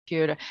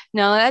computer.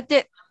 No, that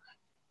did.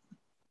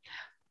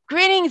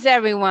 Greetings,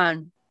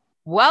 everyone.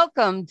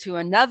 Welcome to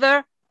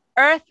another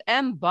Earth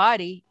and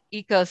Body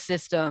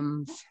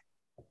Ecosystems.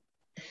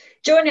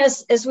 Join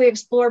us as we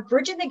explore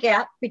bridging the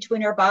gap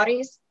between our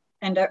bodies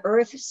and the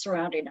earth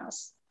surrounding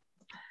us.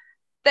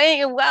 Thank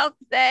you. Well,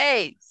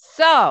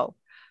 so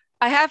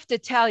I have to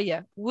tell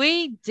you,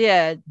 we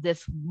did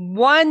this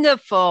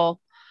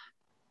wonderful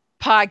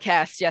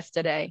podcast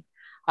yesterday.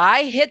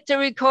 I hit the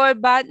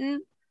record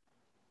button.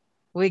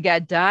 We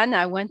got done.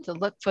 I went to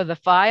look for the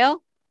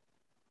file.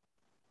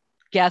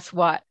 Guess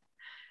what?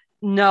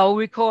 No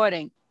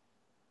recording.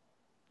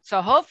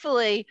 So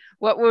hopefully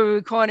what we're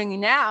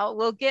recording now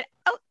will get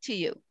out to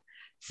you.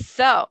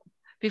 So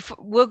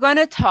we're going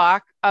to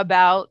talk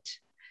about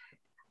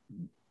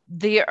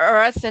the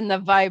earth and the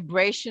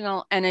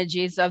vibrational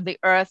energies of the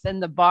earth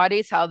and the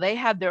bodies, how they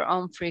have their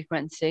own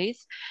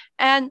frequencies.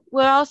 And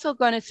we're also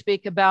going to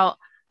speak about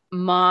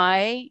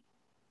my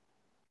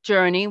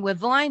journey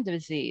with Lyme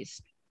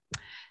disease.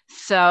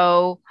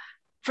 So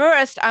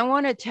first, I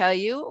want to tell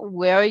you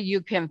where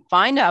you can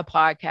find our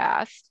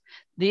podcast.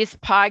 This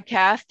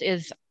podcast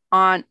is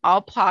on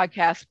all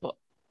podcast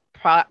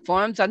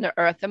platforms under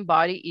Earth and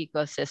Body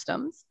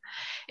Ecosystems.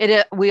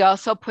 We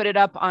also put it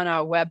up on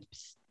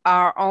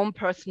our own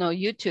personal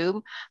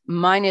YouTube.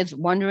 Mine is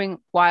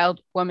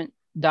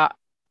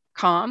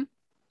wonderingwildwoman.com.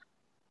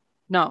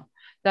 No,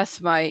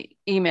 that's my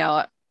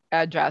email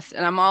address,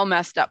 and I'm all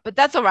messed up, but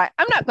that's all right.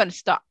 I'm not going to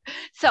stop.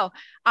 So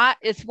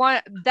it's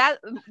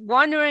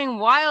Wondering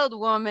Wild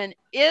Woman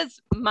is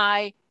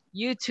my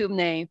YouTube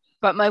name,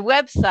 but my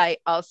website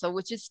also,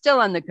 which is still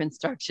under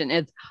construction,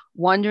 is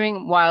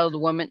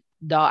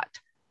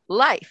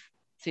wonderingwildwoman.life.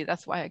 See,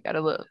 that's why I got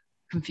a little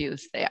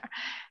confused there.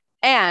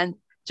 And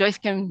Joyce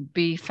can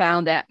be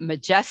found at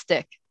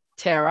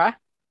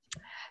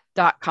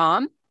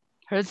majesticterra.com.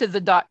 Hers is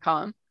a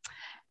 .com.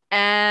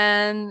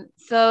 And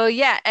so,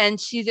 yeah, and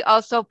she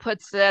also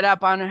puts it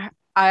up on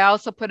I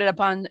also put it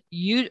up on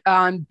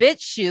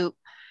BitChute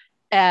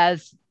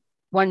as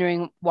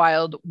Wondering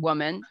Wild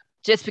Woman,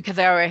 just because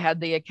I already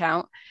had the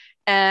account.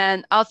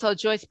 And also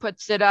Joyce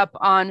puts it up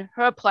on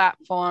her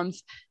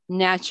platforms,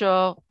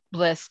 Natural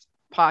Bliss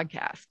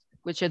Podcast,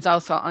 which is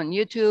also on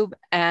YouTube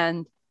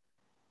and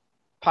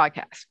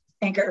podcast.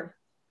 Anchor.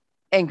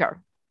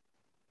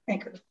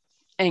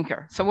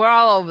 So we're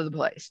all over the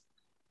place.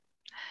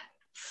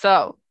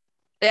 So,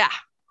 yeah.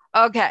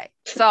 Okay.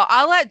 So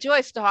I'll let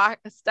Joyce start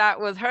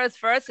with hers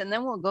first, and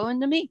then we'll go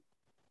into me.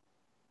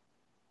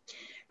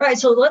 All right.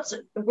 So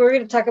we're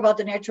going to talk about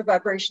the natural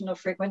vibrational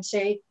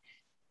frequency.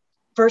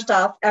 First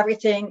off,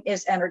 everything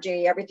is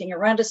energy. Everything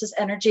around us is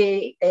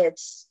energy.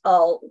 It's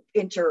all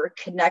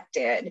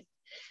interconnected.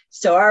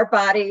 So our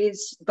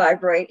bodies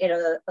vibrate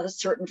at a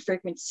certain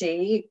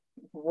frequency,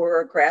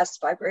 where grass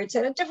vibrates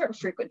at a different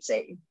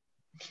frequency.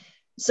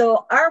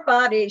 So our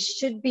bodies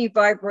should be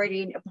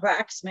vibrating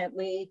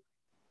approximately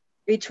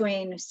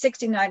between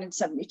 69 and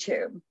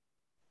 72.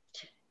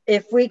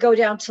 If we go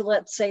down to,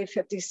 let's say,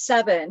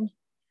 57,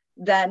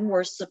 then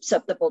we're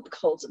susceptible to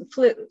colds and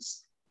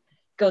flus.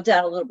 Go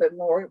down a little bit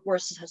more, we're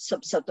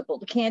susceptible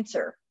to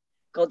cancer.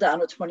 Go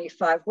down to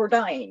 25, we're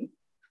dying.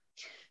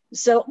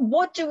 So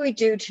what do we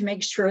do to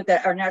make sure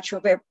that our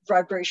natural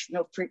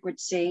vibrational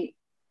frequency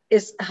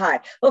is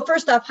high? Well,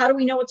 first off, how do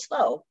we know it's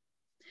low?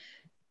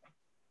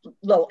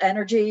 Low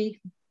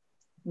energy,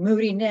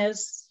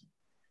 moodiness,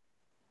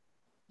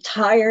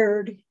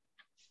 tired,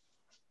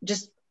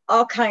 just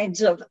all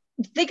kinds of,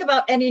 think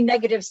about any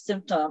negative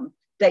symptom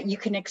that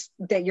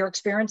you're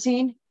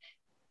experiencing.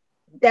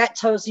 That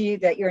tells you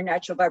that your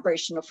natural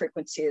vibrational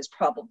frequency is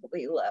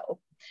probably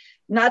low.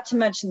 Not to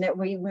mention that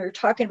when we're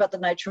talking about the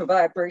natural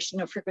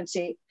vibrational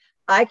frequency,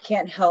 I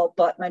can't help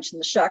but mention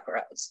the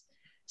chakras.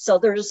 So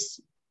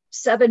there's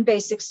 7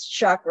 basic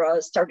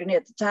chakras, starting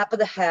at the top of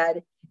the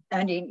head,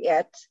 ending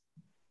at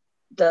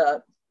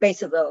the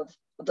base of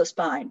the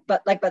spine,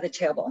 but like by the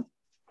tailbone.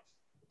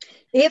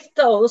 If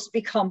those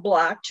become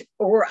blocked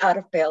or out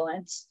of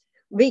balance,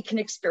 we can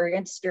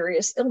experience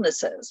various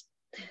illnesses.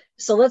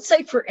 So let's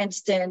say, for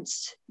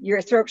instance,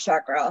 your throat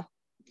chakra.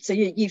 So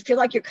you feel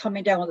like you're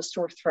coming down with a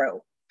sore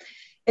throat.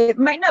 It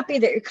might not be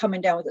that you're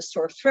coming down with a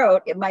sore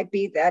throat. It might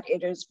be that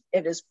it is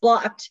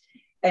blocked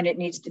and it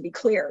needs to be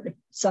cleared.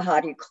 So how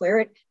do you clear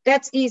it?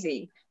 That's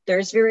easy.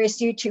 There's various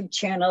YouTube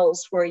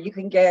channels where you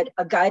can get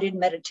a guided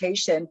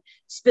meditation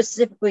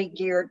specifically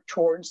geared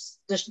towards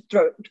the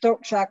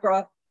throat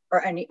chakra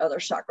or any other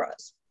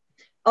chakras.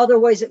 Other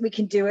ways that we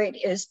can do it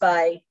is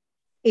by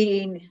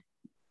eating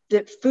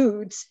the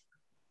foods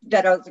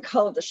that are the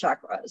color of the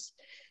chakras.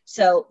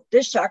 So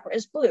this chakra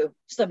is blue.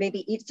 So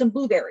maybe eat some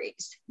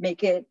blueberries.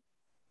 Make it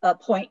a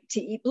point to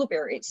eat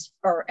blueberries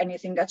or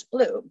anything that's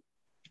blue.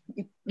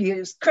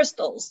 Use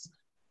crystals.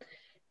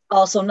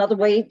 Also, another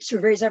way to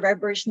raise our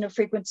vibrational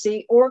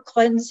frequency or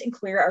cleanse and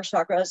clear our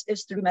chakras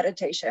is through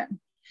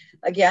meditation.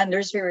 Again,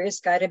 there's various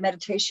guided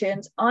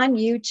meditations on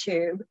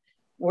YouTube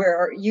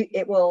where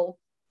it will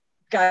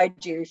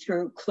guide you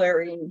through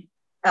clearing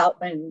out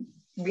and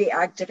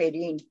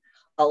reactivating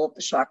all of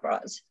the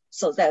chakras.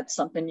 So that's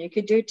something you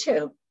could do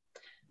too.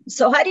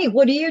 So Heidi,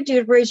 what do you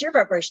do to raise your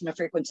vibrational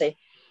frequency?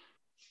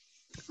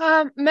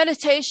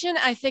 Meditation,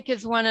 I think,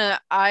 is one of,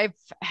 I've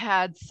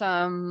had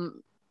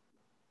some,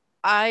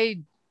 I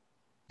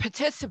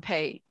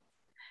participate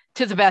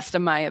to the best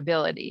of my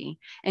ability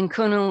in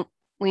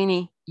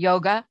Kundalini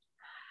yoga.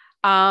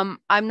 I'm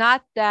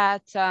not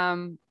that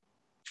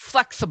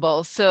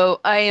flexible, so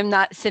I am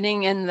not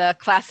sitting in the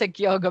classic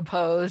yoga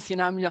pose.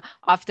 I'm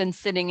often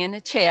sitting in a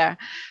chair,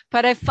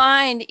 but I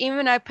find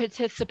even I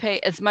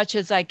participate as much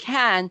as I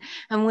can,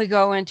 and we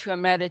go into a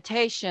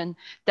meditation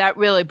that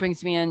really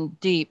brings me in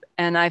deep,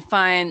 and I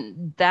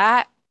find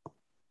that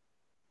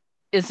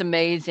is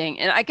amazing,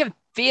 and I can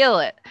feel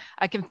it.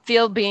 I can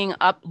feel being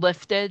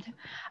uplifted.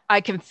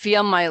 I can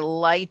feel my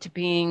light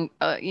being,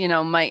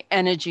 my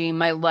energy,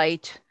 my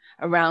light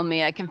around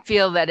me. I can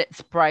feel that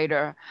it's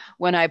brighter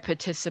when I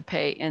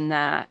participate in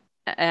that.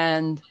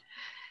 And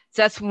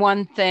that's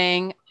one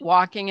thing.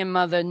 Walking in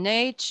Mother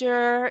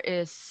Nature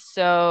is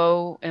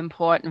so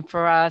important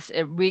for us.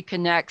 It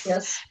reconnects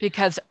Yes.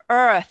 because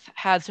Earth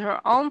has her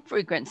own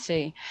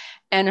frequency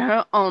and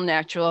her own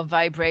natural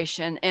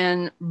vibration.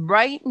 And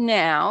right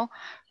now,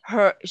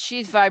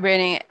 she's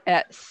vibrating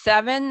at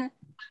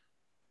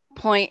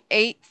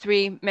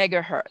 7.83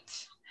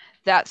 megahertz.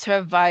 That's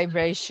her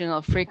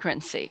vibrational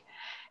frequency.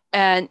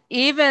 And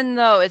even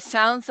though it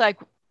sounds like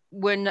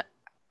when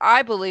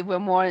I believe we're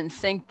more in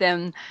sync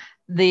than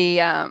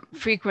the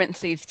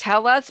frequencies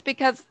tell us,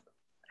 because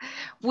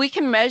we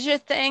can measure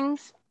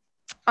things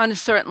on a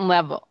certain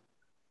level,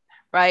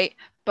 right?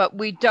 But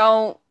we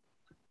don't,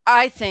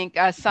 I think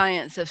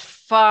science is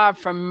far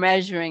from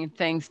measuring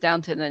things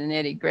down to the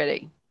nitty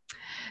gritty.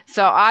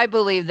 So I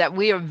believe that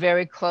we are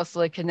very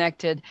closely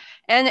connected.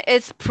 And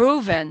it's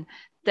proven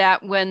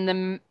that when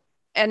the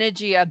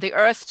energy of the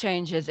earth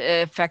changes,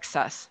 it affects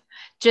us.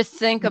 Just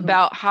think Mm-hmm.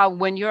 about how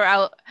when you're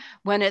out,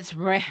 when it's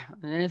rain,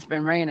 and it's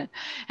been raining,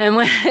 and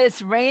when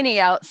it's rainy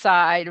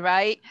outside,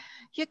 right?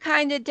 You're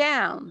kind of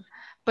down.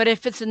 But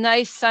if it's a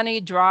nice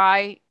sunny,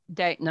 dry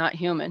day, not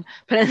human,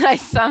 but a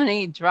nice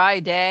sunny, dry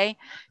day,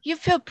 you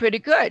feel pretty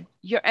good.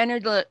 Your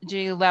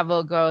energy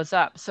level goes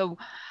up. So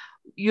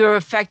you're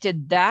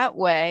affected that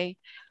way.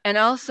 And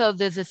also,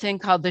 there's a thing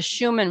called the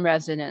Schumann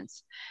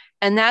resonance.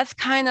 And that's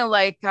kind of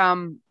like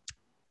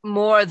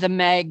more the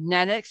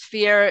magnetic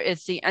sphere.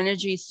 It's the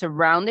energy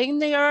surrounding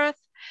the earth,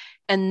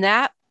 and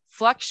that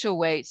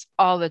fluctuates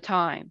all the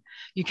time.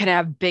 You can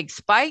have big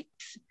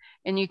spikes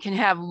and you can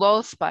have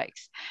low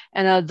spikes.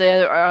 And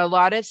there are a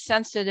lot of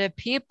sensitive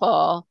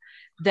people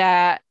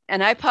that,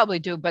 and I probably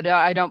do, but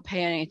I don't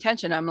pay any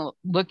attention. I'm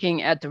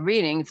looking at the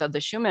readings of the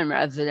Schumann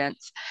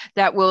resonance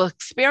that will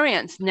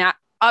experience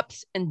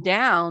ups and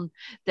down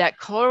that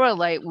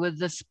correlate with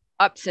the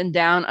ups and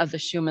down of the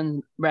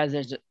Schumann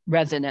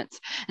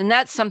resonance. And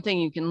that's something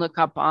you can look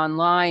up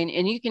online,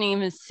 and you can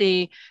even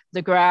see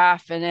the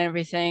graph and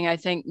everything. I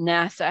think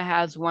NASA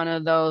has one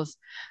of those.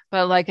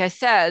 But like I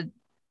said,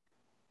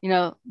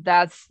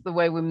 that's the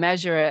way we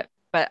measure it.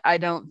 But I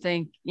don't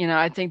think,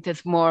 I think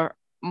there's more,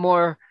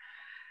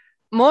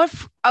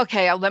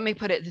 okay, let me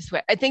put it this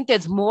way. I think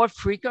there's more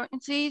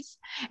frequencies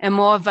and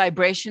more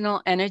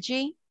vibrational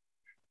energy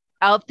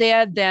out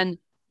there than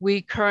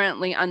we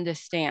currently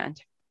understand.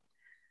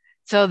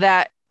 So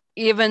that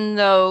even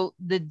though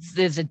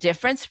there's a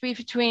difference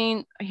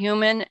between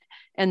human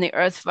and the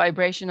Earth's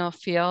vibrational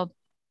field,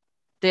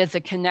 there's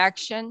a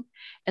connection,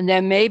 and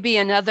there may be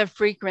another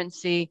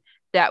frequency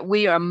that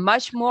we are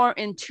much more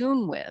in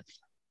tune with,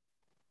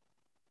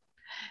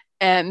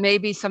 and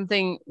maybe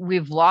something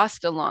we've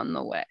lost along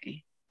the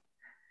way.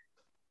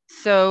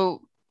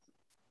 So,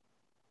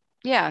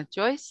 yeah,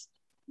 Joyce?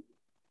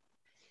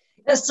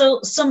 So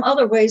some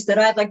other ways that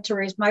I'd like to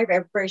raise my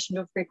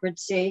vibrational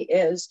frequency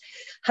is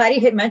Heidi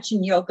had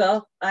mentioned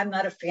yoga. I'm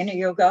not a fan of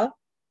yoga.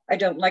 I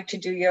don't like to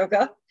do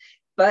yoga,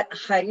 but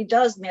Heidi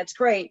does, and that's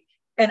great.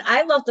 And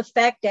I love the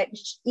fact that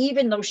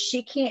even though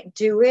she can't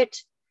do it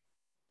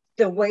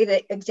the way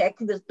that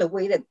exactly the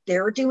way that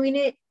they're doing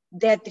it,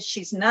 that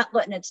she's not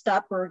letting it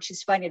stop her.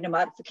 She's finding a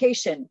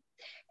modification.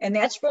 And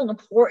that's real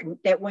important,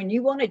 that when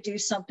you want to do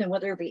something,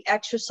 whether it be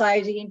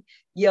exercising,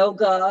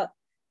 yoga,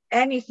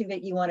 anything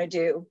that you want to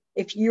do,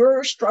 if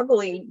you're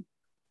struggling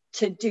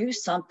to do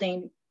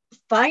something,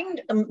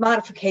 find a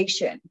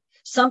modification,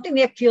 something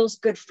that feels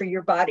good for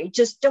your body.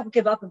 Just don't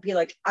give up and be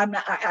like,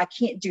 I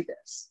can't do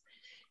this.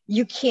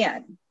 You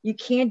can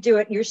do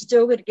it. You're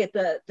still going to get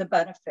the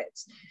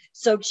benefits.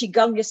 So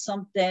Qigong is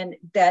something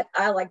that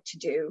I like to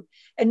do.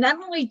 And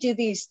not only do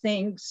these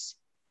things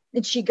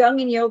in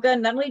Qigong and yoga,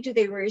 not only do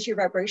they raise your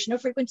vibrational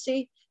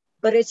frequency,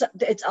 but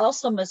it's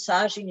also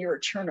massaging your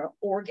internal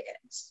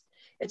organs.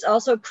 It's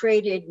also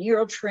created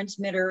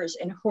neurotransmitters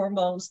and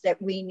hormones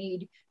that we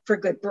need for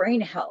good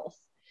brain health.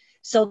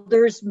 So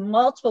there's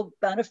multiple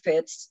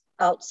benefits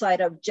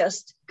outside of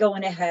just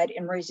going ahead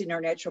and raising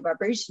our natural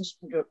vibrations,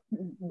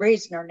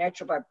 raising our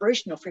natural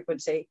vibrational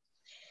frequency.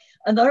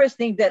 Another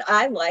thing that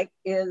I like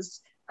is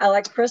I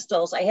like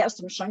crystals. I have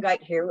some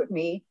shungite here with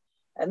me,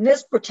 and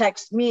this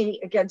protects me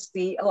against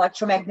the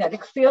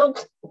electromagnetic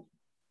field.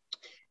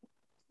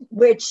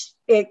 which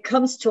it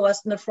comes to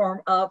us in the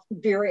form of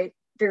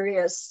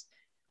various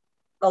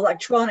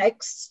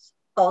electronics,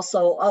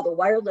 also all the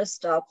wireless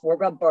stuff we're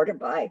bombarded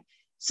by.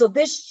 So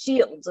this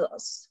shields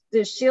us.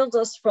 This shields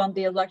us from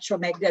the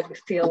electromagnetic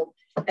field.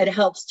 It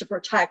helps to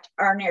protect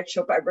our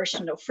natural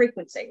vibrational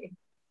frequency.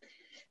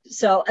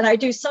 So, and I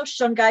do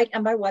social shungite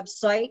on my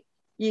website.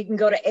 You can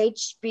go to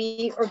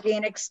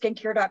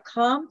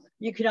hborganicskincare.com.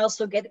 You can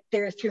also get it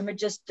there through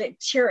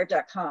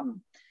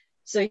magistictiara.com.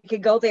 So you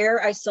can go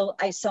there. I sell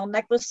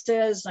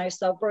necklaces, and I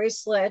sell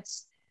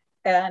bracelets,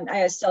 and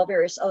I sell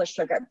various other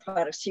shungite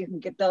products. You can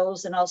get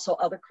those and also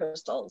other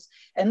crystals.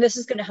 And this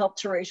is going to help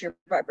to raise your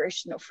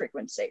vibrational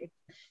frequency.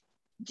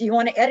 Do you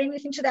want to add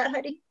anything to that,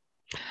 Heidi?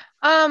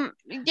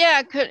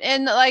 Yeah,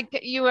 and like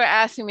you were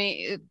asking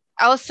me,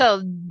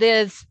 also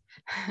there's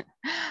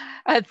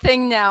a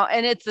thing now,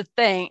 and it's a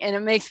thing, and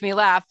it makes me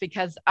laugh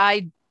because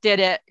I did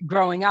it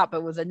growing up.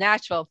 It was a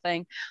natural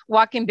thing,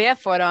 walking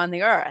barefoot on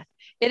the earth.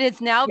 It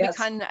has now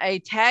become a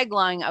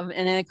tagline of,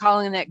 and they're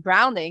calling it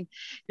grounding,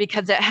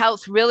 because it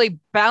helps really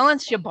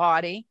balance your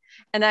body.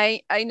 And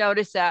I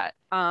noticed that,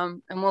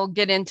 and we'll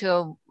get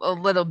into a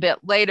little bit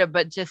later,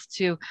 but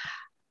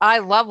I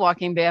love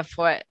walking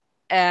barefoot.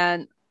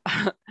 And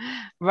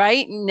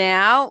right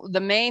now, the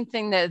main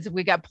thing that is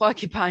we got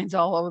porcupines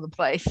all over the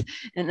place,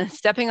 and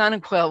stepping on a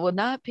quill would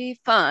not be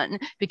fun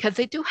because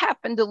they do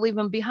happen to leave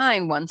them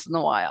behind once in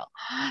a while.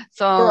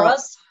 So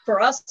for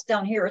us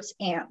down here, it's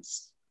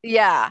ants.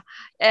 Yeah.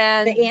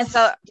 And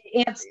the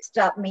ants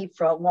stopped me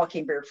from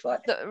walking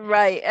barefoot.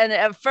 Right. And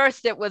at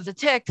first it was the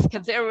ticks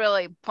because they're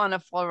really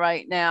plentiful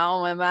right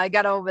now. And I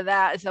got over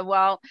that. I said,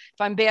 well,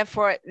 if I'm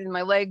barefoot and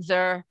my legs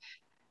are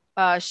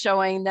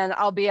showing, then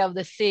I'll be able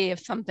to see if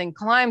something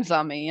climbs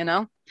on me, you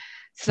know?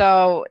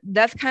 So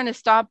that's kind of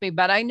stopped me.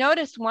 But I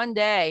noticed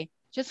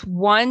just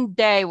one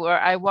day where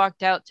I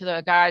walked out to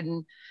the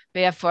garden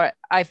barefoot,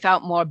 I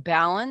felt more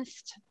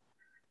balanced.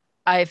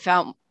 I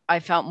felt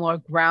more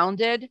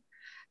grounded.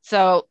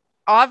 So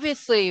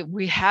obviously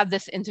we have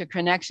this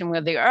interconnection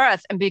with the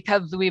earth, and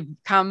because we've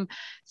become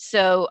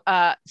so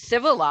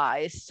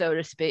civilized, so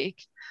to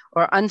speak,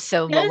 or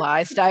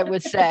uncivilized, I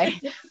would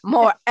say,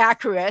 more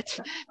accurate,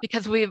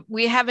 because we've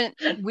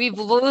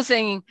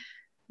losing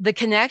the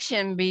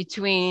connection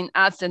between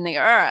us and the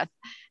earth.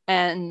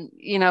 And,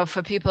 you know,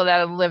 for people that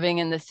are living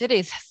in the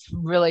cities, it's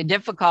really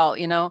difficult,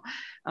 you know.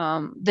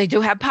 They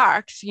do have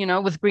parks, you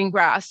know, with green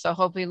grass. So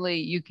hopefully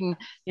you can,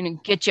 you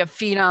know, get your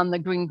feet on the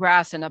green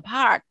grass in a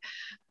park.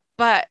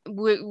 But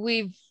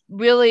we've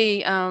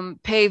really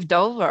paved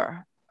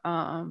over.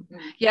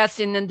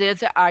 Yes, and then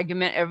there's an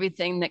argument,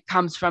 everything that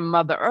comes from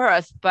Mother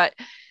Earth, but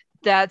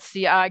that's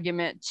the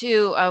argument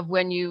too of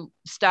when you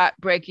start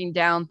breaking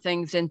down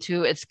things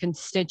into its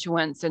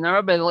constituents, and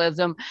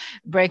herbalism,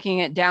 breaking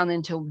it down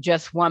into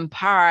just one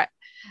part,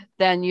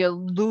 then you're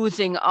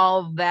losing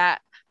all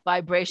that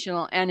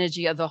vibrational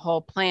energy of the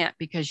whole plant,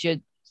 because you're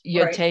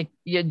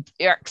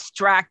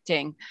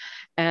extracting.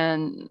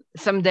 And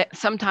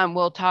sometime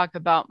we'll talk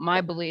about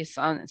my beliefs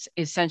on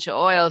essential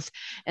oils,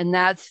 and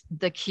that's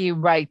the key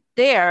right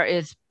there,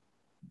 is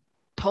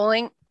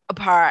pulling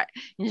apart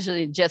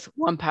usually just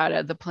one part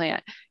of the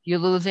plant. You're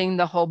losing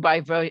the whole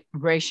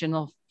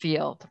vibrational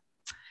field.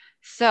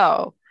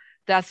 So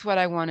that's what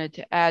I wanted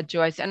to add,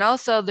 Joyce. And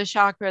also the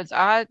chakras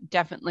are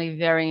definitely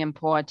very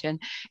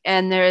important.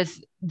 And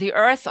the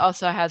earth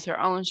also has her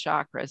own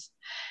chakras.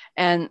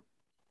 And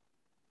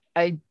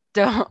I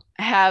don't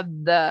have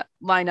the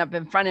lineup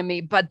in front of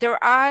me, but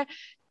there are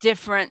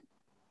different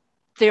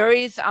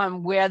theories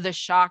on where the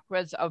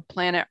chakras of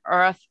planet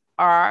Earth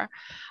are.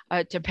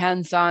 It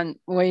depends on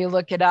where you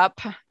look it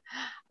up.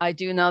 I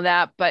do know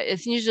that, but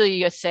it's usually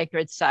your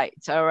sacred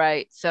sites. All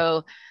right.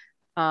 So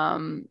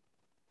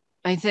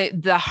I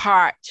think the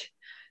heart,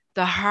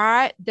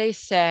 they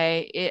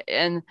say,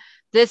 and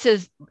this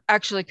is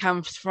actually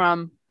comes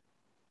from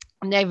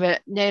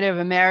Native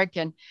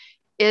American,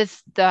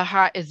 is the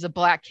heart is the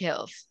Black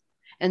Hills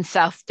in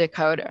South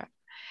Dakota.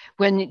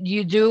 When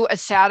you do a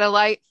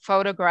satellite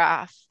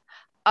photograph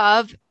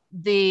of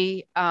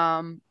the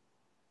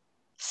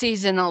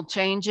seasonal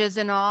changes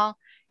and all,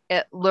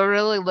 it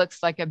literally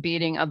looks like a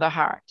beating of the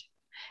heart.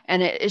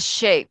 And it is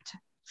shaped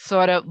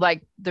sort of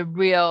like the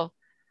real,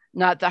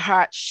 not the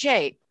heart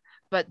shape,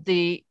 but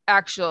the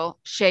actual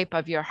shape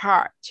of your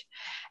heart.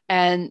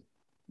 And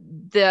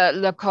the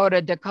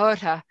Lakota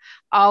Dakota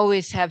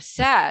always have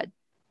said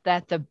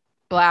that the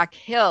Black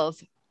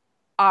Hills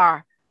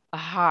are a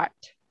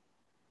heart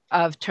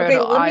of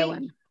Turtle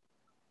Island.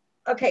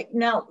 Okay,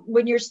 now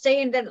when you're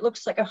saying that it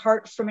looks like a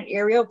heart from an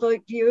aerial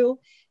view,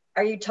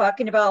 are you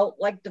talking about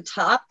like the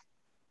top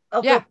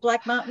of the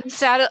Black Mountains?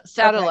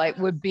 Satellite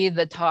would be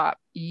the top.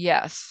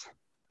 Yes.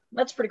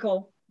 That's pretty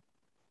cool.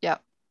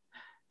 Yep.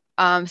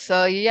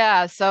 So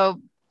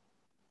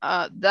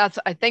that's,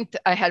 I think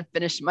I had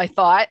finished my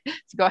thought.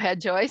 So go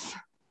ahead, Joyce.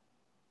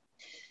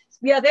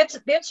 Yeah,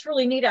 that's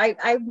really neat.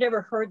 I've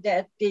never heard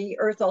that the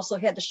earth also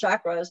had the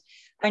chakras.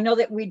 I know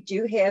that we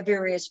do have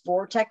various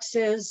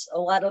vortexes, a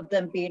lot of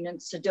them being in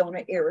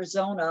Sedona,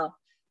 Arizona,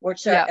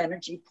 which are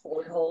energy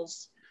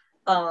portals.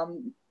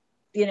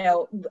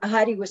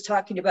 Heidi was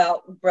talking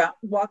about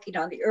walking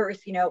on the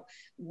earth.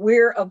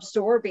 We're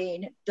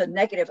absorbing the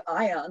negative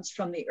ions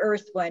from the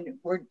earth when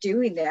we're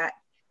doing that,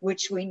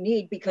 which we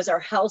need because our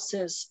house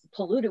is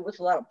polluted with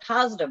a lot of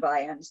positive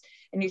ions.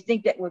 And you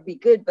think that would be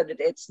good, but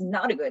it's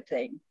not a good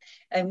thing.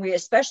 And we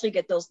especially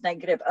get those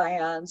negative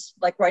ions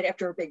like right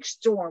after a big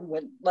storm,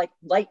 when like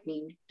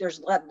lightning, there's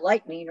a lot of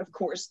lightning. Of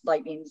course,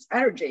 lightning's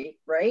energy,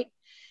 right?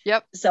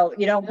 Yep. So,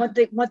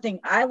 one thing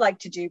I like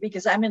to do,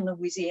 because I'm in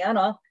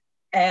Louisiana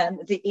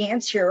and the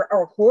ants here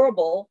are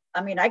horrible.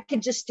 I mean, I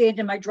can just stand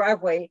in my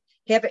driveway,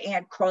 have an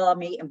ant crawl on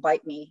me and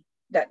bite me.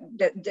 That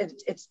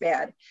it's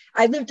bad.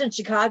 I lived in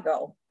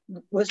Chicago,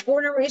 was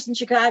born and raised in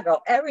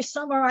Chicago. Every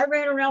summer I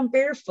ran around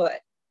barefoot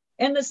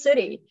in the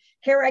city.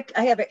 Here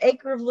I have an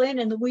acre of land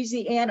in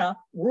Louisiana,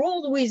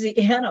 rural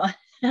Louisiana,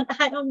 and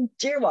I don't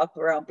dare walk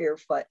around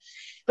barefoot.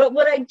 But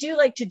what I do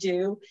like to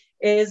do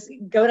is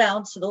go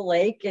down to the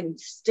lake and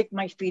stick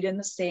my feet in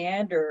the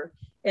sand or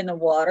in the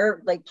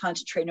water. Lake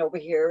Pontchartrain over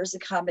here is a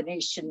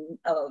combination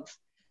of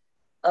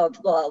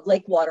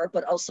lake water,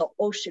 but also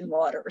ocean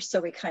water.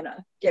 So we kind of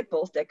get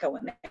both that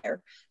going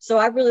there. So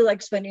I really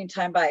like spending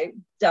time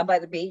down by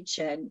the beach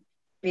and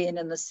being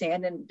in the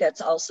sand. And that's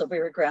also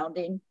very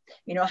grounding.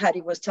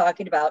 Hattie was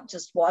talking about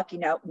just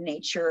walking out in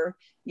nature.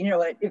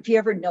 If you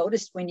ever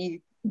noticed when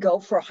you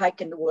go for a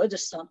hike in the woods or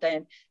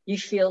something, you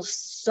feel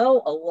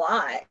so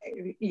alive.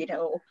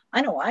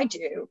 I know I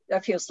do.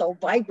 I feel so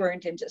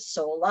vibrant and just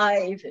so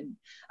alive. And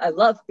I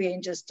love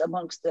being just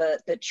amongst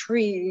the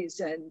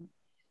trees and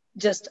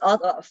just all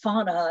the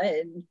fauna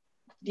and,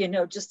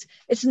 just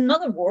it's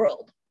another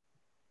world.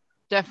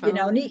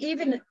 Definitely.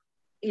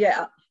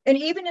 And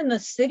even in the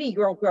city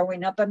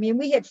growing up, I mean,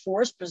 we had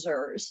forest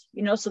preserves,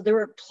 so there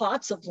were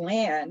plots of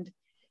land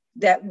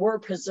that were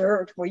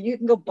preserved where you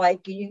can go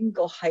biking, you can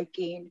go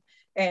hiking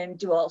and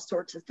do all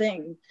sorts of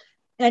things.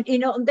 And,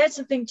 and that's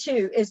the thing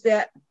too, is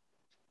that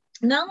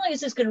not only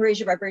is this going to raise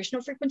your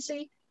vibrational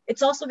frequency,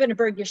 it's also going to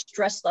bring your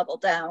stress level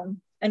down.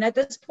 And at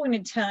this point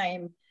in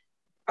time,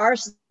 our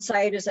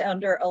society is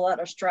under a lot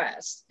of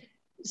stress.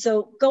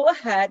 So go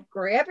ahead,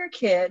 grab your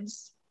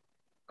kids,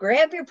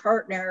 grab your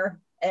partner,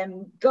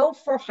 and go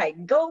for a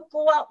hike. Go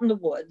out in the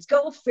woods,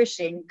 go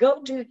fishing,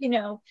 go do,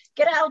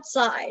 get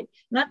outside.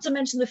 Not to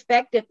mention the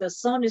fact that the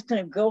sun is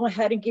going to go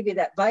ahead and give you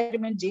that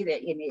vitamin D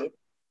that you need.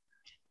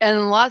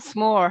 And lots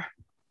more.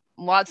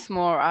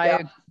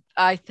 Yeah.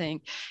 I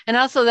think. And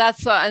also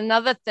that's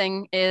another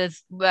thing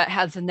is that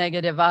has the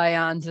negative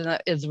ions and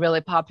is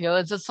really popular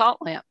is a salt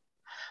lamp.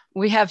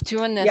 We have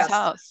 2 in this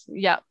house.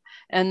 Yep.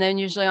 And then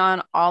usually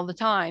on all the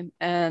time.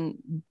 And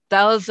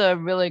those are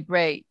really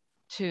great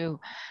to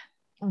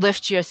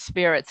lift your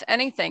spirits,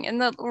 anything. And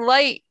the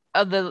light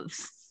of the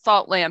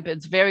salt lamp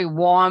is very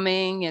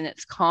warming and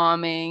it's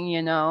calming,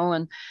 and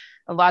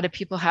a lot of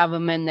people have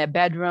them in their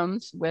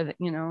bedrooms with,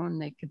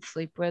 and they could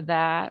sleep with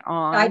that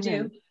on. I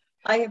do.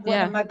 I have one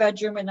in my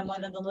bedroom and then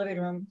one in the living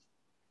room.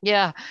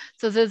 Yeah.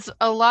 So there's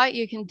a lot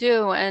you can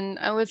do. And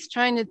I was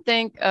trying to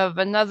think of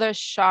another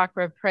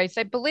chakra place.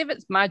 I believe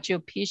it's Machu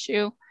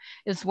Picchu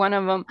is one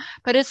of them,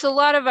 but it's a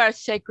lot of our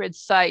sacred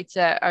sites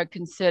that are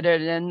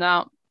considered. And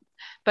now,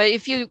 but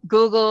if you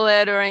Google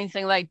it or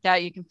anything like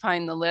that, you can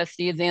find the list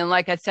easy. And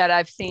like I said,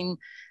 I've seen,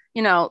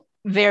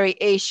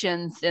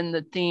 variations in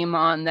the theme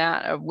on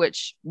that of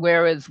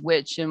where is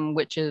which and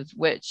which is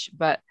which.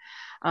 But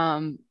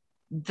I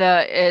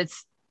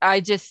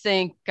just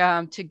think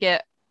to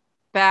get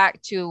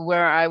back to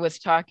where I was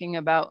talking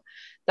about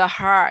the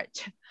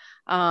heart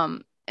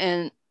and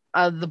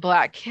the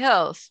Black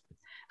Hills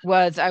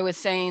I was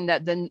saying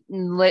that the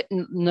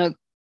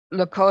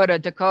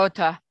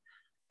Dakota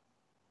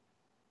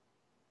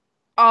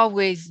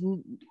always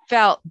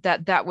felt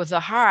that was a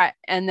heart.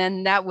 And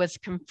then that was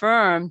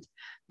confirmed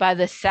by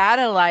the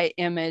satellite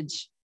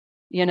image,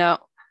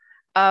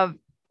 of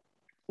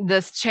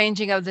this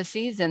changing of the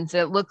seasons.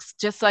 It looks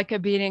just like a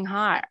beating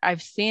heart.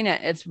 I've seen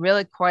it. It's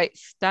really quite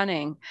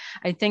stunning.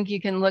 I think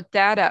you can look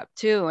that up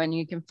too, and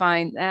you can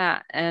find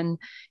that. And,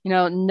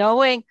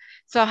 knowing,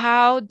 so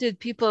how did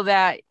people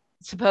that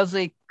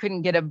supposedly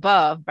couldn't get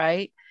above,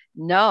 right,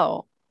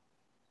 know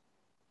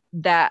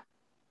that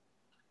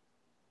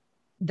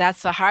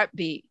that's the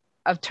heartbeat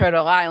of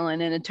Turtle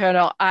Island? And a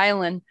Turtle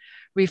Island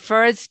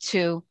refers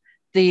to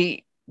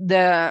the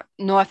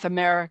North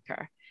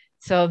America.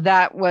 So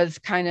that was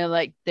kind of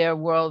like their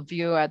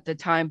worldview at the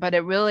time, but it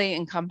really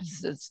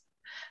encompasses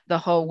the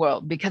whole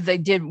world because they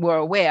were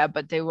aware,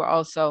 but they were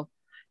also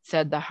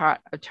said the heart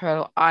of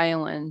Turtle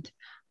Island.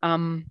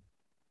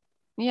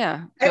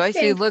 Yeah. I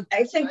think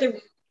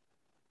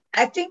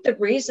the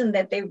reason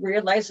that they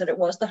realized that it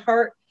was the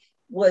heart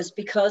was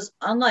because,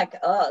 unlike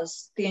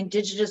us, the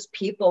indigenous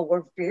people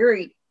were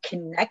very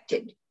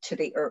connected to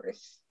the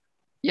earth.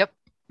 Yep.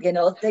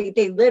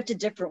 They lived a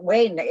different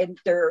way, and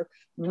their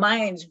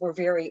minds were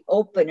very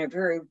open and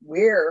very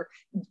aware.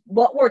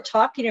 What we're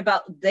talking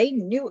about, they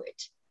knew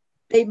it.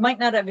 They might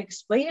not have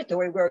explained it the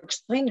way we're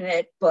explaining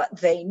it, but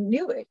they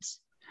knew it.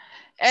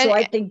 So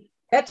I think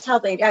that's how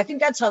they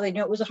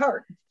knew it was a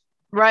heart.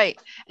 Right.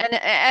 And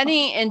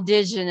any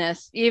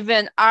indigenous,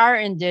 even our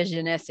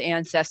indigenous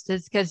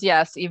ancestors, because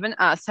yes, even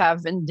us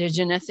have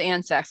indigenous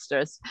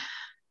ancestors,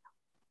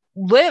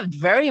 lived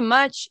very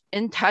much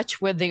in touch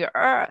with the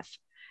earth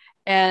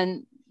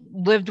and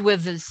lived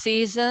with the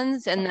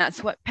seasons. And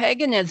that's what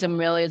paganism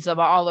really is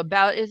all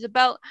about, is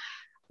about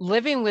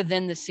living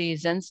within the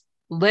seasons,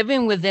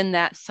 living within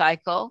that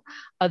cycle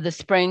of the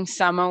spring,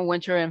 summer,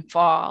 winter, and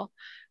fall.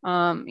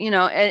 And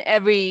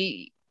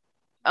every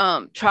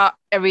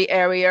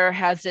area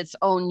has its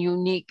own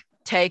unique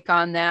take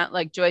on that.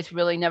 Like Joyce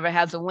really never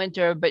has a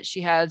winter, but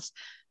she has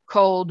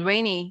cold,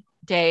 rainy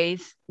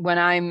days when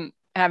I'm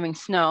having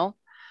snow.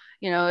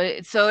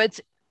 So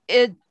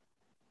it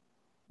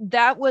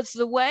that was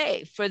the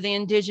way for the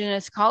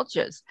indigenous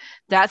cultures.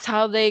 That's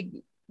how they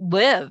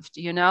lived,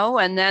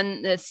 and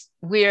then this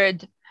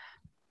weird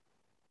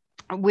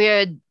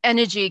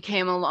energy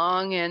came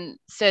along and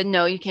said,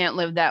 no, you can't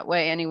live that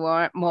way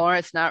anymore.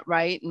 It's not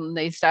right. And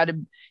they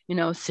started,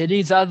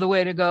 cities are the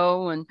way to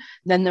go. And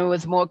then there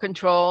was more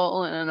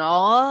control and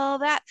all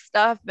that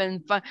stuff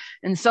and fun.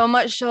 And so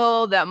much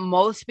so that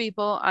most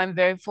people, I'm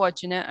very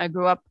fortunate, I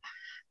grew up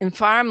in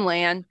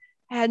farmland,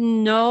 had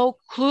no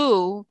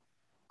clue.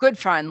 Good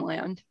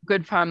farmland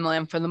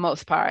for the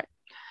most part.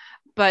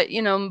 But,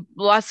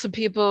 lots of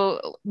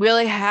people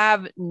really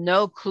have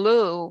no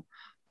clue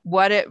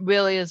what it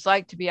really is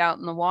like to be out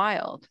in the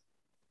wild,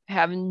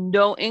 have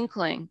no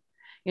inkling.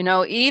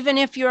 Even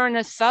if you're in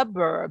a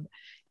suburb,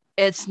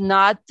 it's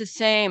not the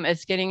same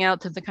as getting out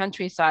to the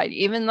countryside.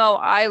 Even though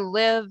I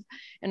live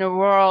in a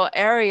rural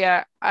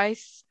area, I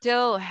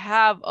still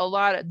have a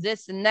lot of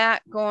this and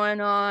that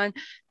going on,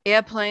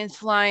 airplanes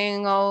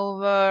flying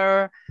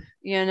over,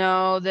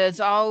 there's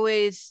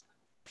always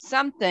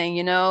something,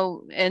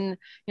 and,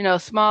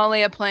 small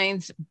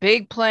airplanes,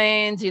 big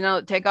planes,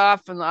 take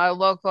off from our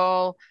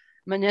local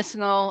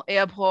municipal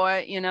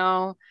airport,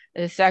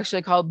 it's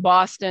actually called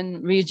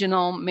Boston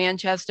Regional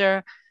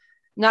Manchester.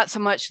 Not so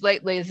much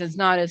lately as there's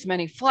not as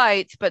many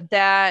flights, but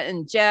that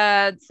and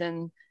jets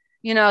and,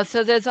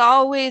 so there's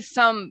always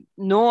some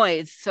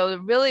noise. So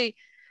really,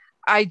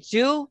 I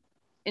do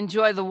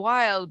enjoy the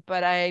wild,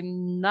 but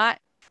I'm not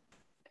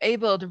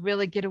able to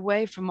really get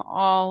away from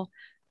all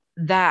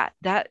that.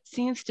 That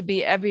seems to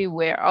be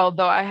everywhere,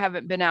 although I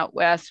haven't been out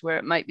west where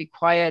it might be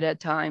quiet at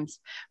times,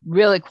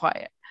 really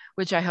quiet,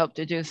 which I hope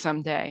to do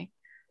someday.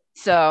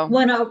 So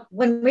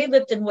when we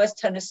lived in West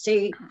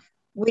Tennessee,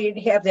 we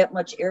didn't have that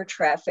much air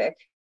traffic.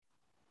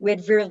 We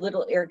had very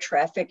little air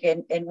traffic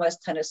in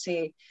West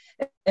Tennessee.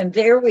 And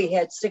there we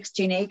had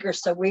 16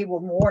 acres. So we were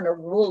more in a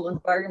rural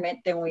environment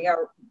than we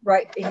are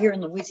right here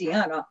in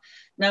Louisiana.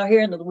 Now,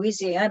 here in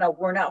Louisiana,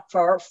 we're not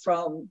far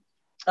from,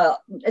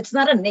 it's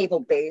not a naval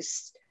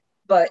base,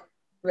 but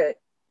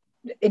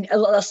in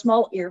a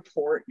small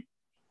airport,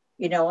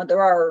 and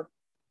there are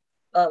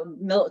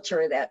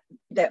military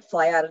that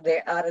fly out of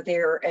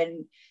there,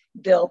 and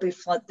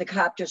the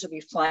copters will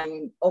be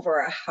flying over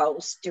a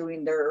house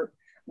doing their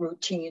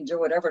routines or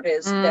whatever it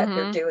is that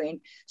they're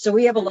doing. So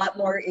we have a lot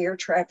more air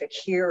traffic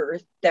here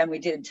than we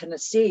did in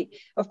Tennessee.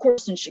 Of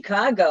course, in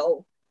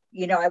Chicago,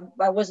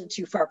 I wasn't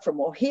too far from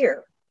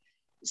O'Hare.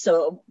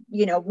 So,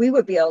 we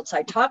would be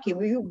outside talking.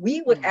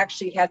 We would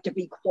actually have to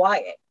be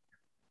quiet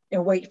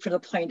and wait for the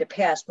plane to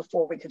pass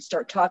before we could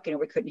start talking, and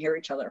we couldn't hear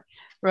each other.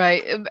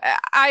 Right.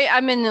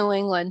 I'm in New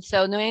England.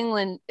 So New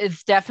England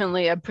is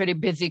definitely a pretty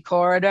busy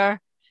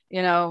corridor.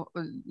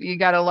 You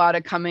got a lot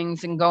of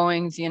comings and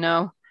goings,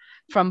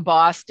 from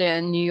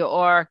Boston, New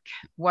York,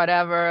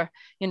 whatever,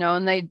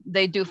 and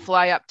they do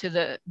fly up to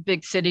the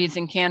big cities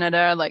in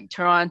Canada, like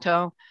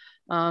Toronto.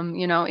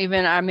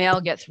 Even our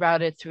mail gets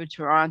routed through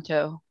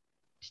Toronto.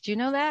 Did you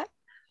know that?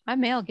 Our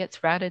mail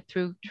gets routed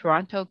through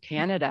Toronto,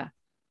 Canada.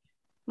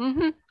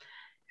 Mm-hmm.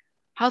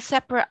 How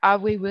separate are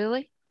we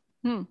really?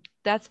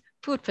 That's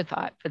food for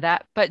thought for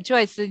that. But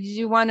Joyce, did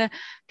you want to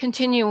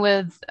continue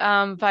with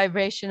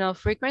vibrational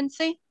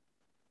frequency?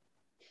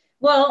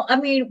 Well, I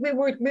mean, we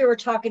were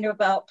talking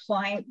about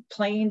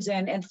planes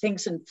and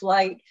things in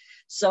flight.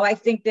 So I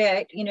think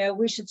that,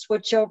 we should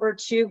switch over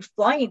to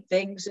flying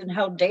things and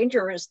how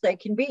dangerous they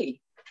can be.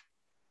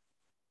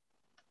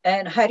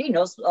 And Heidi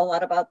knows a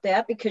lot about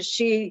that because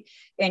she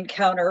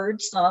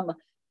encountered some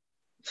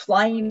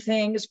flying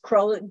things,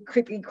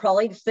 creepy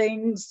crawling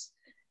things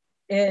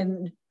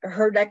in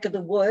her neck of the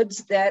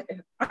woods that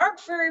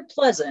aren't very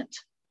pleasant.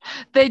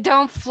 They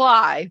don't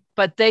fly,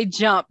 but they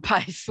jump,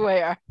 I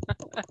swear.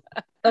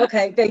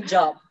 Okay, they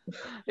jump.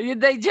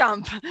 They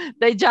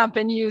jump,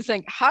 and you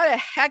think, how the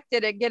heck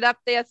did it get up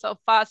there so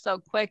far, so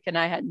quick? And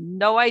I had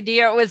no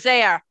idea it was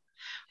there.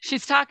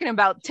 She's talking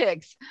about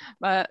ticks,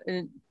 but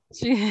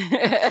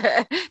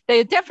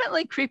they're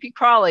definitely creepy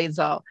crawlies,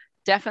 though.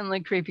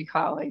 Definitely creepy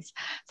crawlies.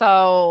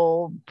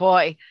 So,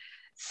 boy.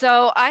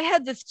 So I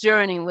had this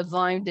journey with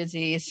Lyme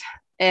disease,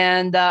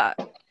 and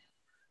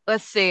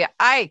let's see,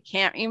 I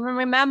can't even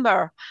remember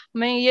how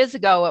many years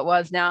ago it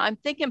was now. I'm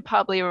thinking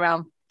probably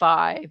around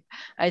 5.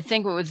 I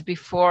think it was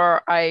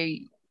before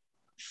I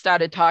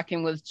started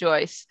talking with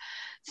Joyce.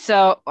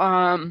 So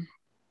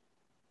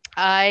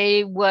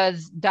I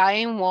was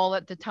dying wool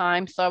at the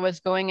time, so I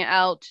was going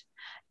out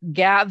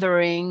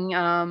gathering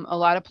a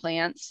lot of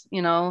plants,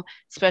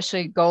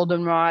 especially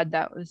goldenrod.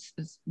 That was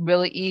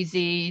really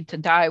easy to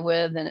dye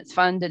with, and it's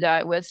fun to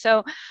dye with.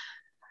 So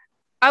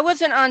I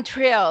wasn't on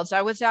trails.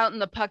 I was out in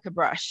the pucker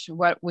brush,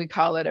 what we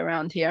call it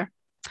around here.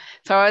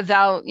 So I was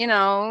out,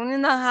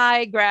 in the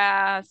high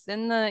grass,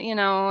 in the,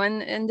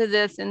 and into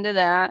this, into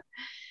that.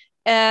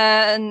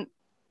 And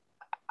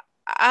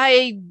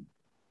I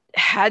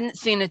hadn't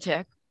seen a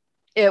tick.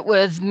 It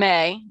was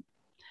May.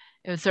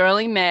 It was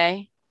early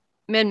May.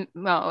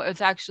 Well, it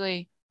was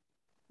actually,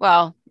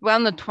 well,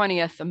 around the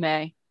 20th of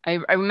May. I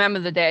remember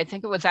the day. I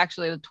think it was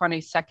actually the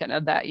 22nd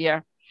of that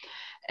year.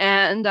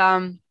 And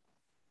I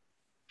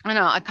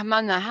come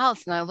on the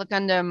house and I look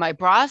under my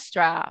bra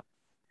strap,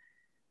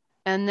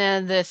 and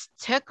then this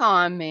tick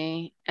on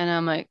me, and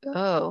I'm like,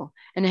 oh,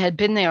 and it had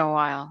been there a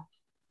while.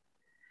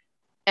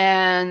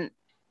 And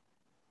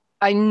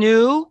I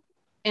knew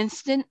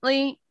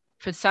instantly,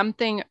 for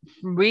something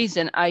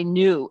reason, I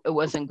knew it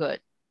wasn't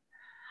good.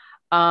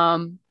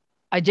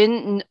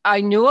 I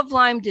knew of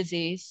Lyme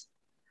disease,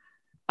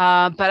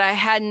 but I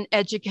hadn't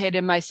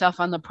educated myself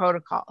on the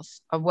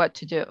protocols of what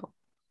to do.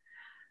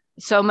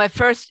 So my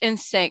first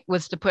instinct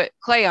was to put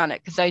clay on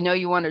it, because I know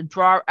you want to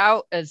draw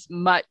out as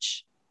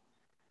much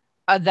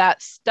of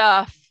that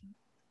stuff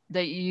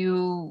that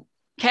you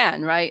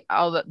can, right?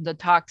 All the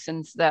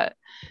toxins, that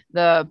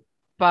the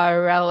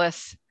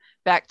Borrelia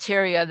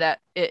bacteria that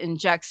it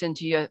injects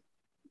into your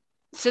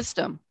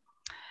system.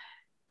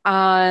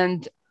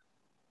 And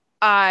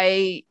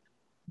I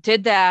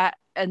did that,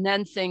 and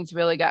then things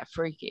really got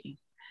freaky.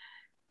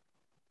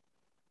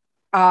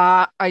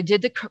 I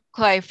did the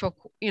clay for,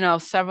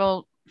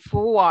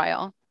 for a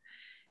while,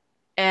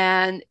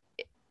 and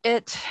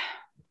it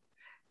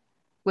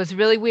was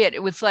really weird.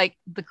 It was like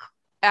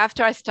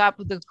after I stopped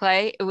with the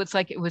clay, it was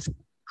like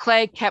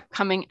clay kept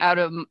coming out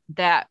of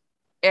that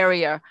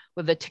area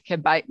where the tick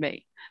could bite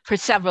me for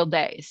several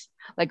days.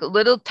 Like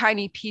little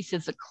tiny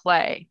pieces of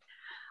clay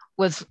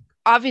was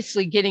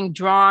obviously getting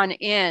drawn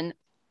in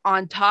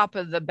on top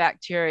of the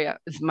bacteria,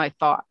 is my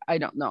thought. I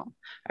don't know.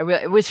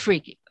 It was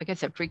freaky. Like I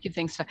said, freaky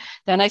things.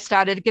 Then I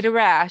started to get a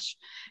rash,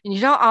 and you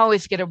don't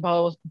always get a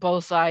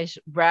bullseye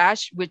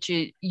rash, which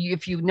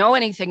if you know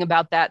anything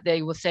about that,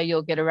 they will say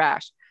you'll get a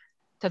rash.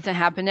 Doesn't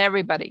happen to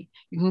everybody.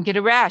 You can get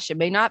a rash. It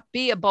may not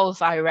be a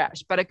bullseye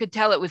rash, but I could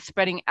tell it was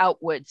spreading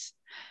outwards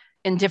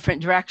in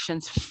different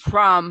directions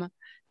from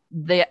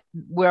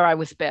where I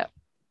was bit.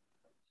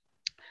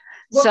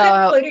 What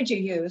kind of clay did you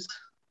use?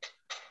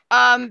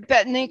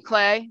 Bethany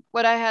clay,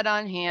 what I had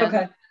on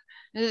hand.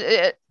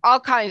 Okay. All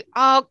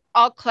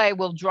clay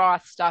will draw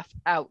stuff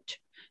out.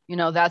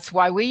 That's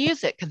why we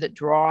use it, because it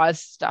draws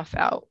stuff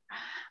out.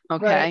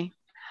 Okay.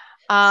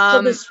 Right.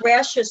 So this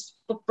rash is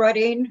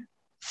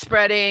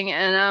spreading,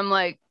 and I'm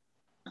like,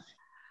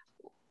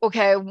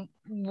 okay,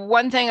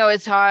 one thing I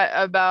was taught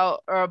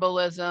about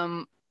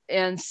herbalism,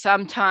 and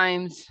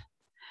sometimes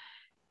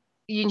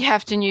you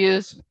have to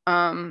use,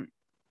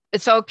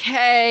 it's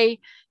okay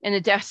in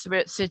a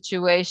desperate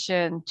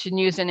situation to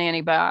use an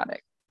antibiotic.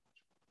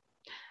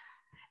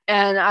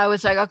 And I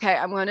was like, okay,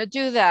 I'm going to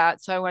do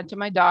that. So I went to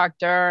my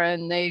doctor,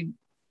 and they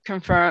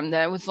confirmed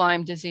that it was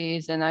Lyme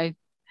disease, but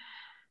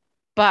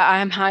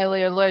I'm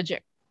highly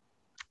allergic,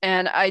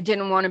 and I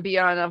didn't want to be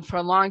on them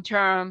for long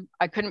term.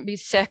 I couldn't be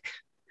sick,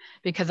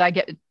 because I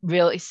get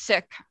really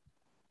sick.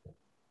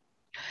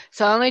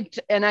 So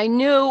I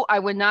knew I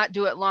would not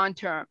do it long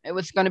term. It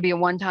was going to be a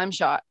one-time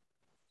shot.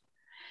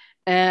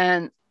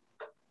 And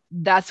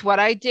that's what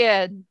I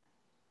did.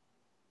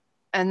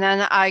 And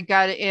then I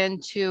got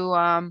into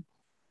I'm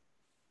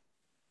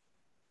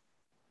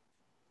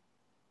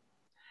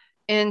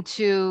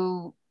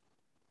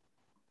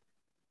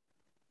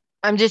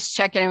just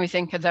checking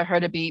everything because I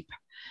heard a beep,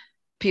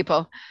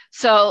 people.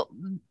 So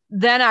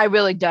then I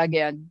really dug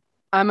in.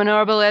 I'm an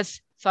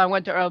herbalist, so I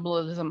went to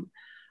herbalism.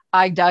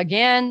 I dug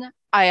in.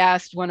 I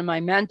asked one of my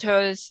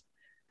mentors,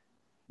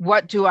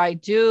 what do I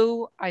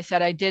do? I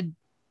said, I did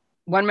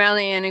 1 round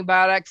of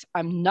antibiotics.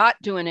 I'm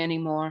not doing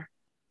anymore.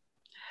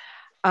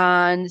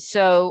 And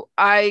so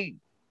I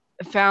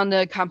found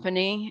a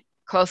company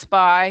close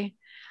by,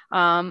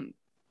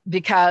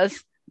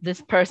 because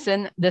this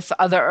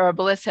other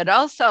herbalist had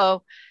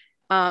also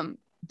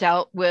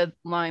dealt with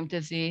Lyme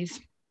disease.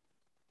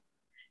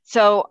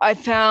 So I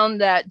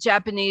found that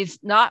Japanese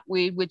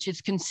knotweed, which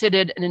is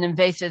considered an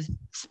invasive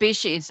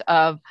species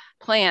of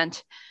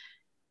plant,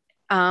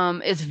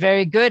 is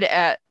very good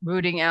at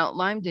rooting out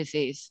Lyme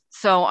disease.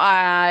 So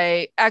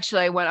I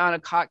went on a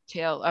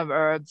cocktail of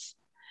herbs,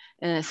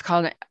 and it's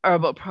called an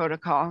herbal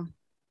protocol.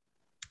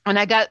 And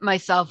I got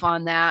myself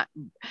on that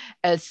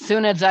as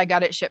soon as I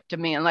got it shipped to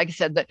me. And like I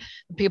said, the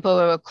people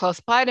were close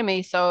by to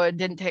me, so it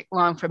didn't take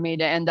long for me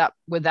to end up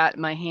with that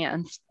in my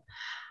hands.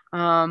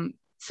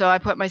 So I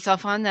put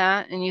myself on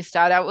that, and you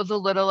start out with a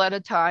little at a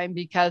time,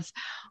 because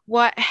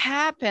what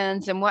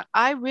happens, and what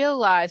I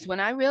realized when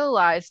I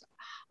realized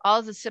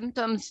all the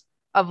symptoms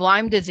of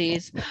Lyme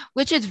disease,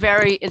 which is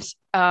it's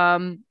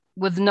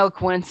with no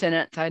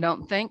coincidence, I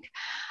don't think.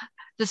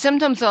 The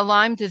symptoms of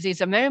Lyme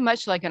disease are very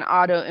much like an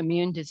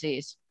autoimmune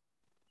disease.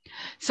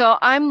 So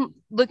I'm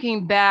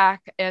looking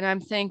back and I'm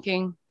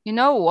thinking, you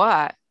know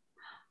what?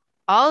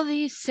 All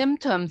these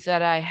symptoms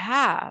that I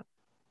have,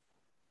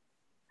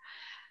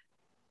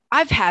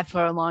 I've had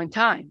for a long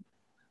time.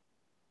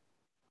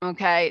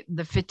 Okay.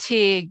 The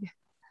fatigue,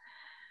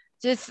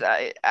 just,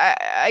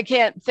 I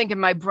can't think in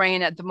my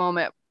brain at the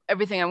moment,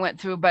 everything I went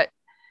through, but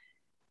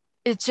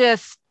it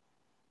just,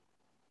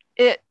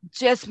 it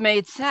just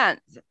made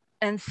sense.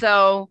 And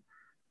so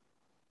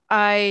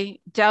I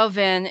delve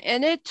in,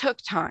 and it took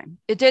time.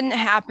 It didn't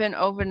happen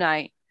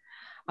overnight.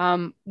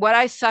 What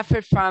I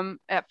suffered from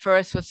at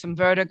first was some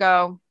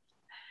vertigo,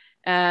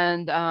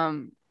 and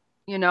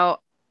you know,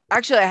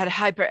 actually I had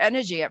hyper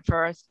energy at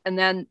first, and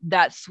then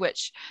that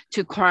switched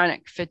to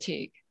chronic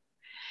fatigue,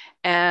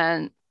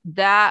 and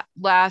that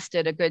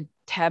lasted a good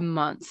 10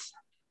 months.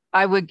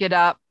 I would get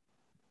up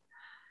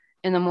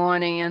in the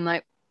morning and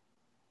like,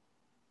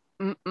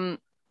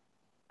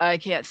 I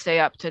can't stay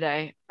up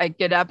today. I'd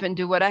get up and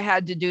do what I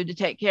had to do to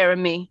take care of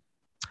me,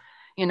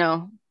 you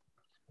know,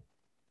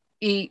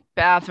 eat,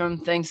 bathroom,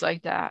 things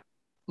like that,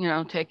 you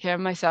know, take care of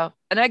myself.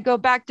 And I'd go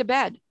back to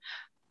bed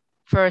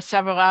for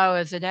several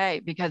hours a day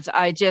because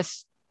I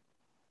just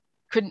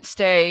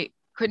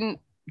couldn't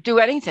do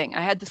anything.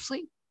 I had to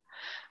sleep.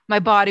 My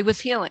body was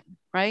healing,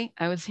 right?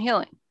 I was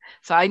healing.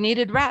 So I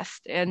needed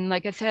rest. And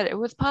like I said, it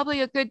was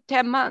probably a good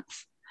 10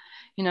 months.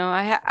 You know,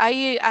 I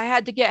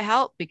had to get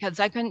help because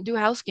I couldn't do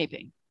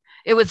housekeeping.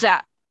 It was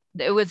that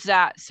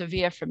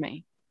severe for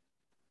me.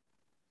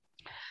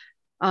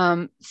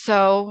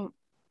 So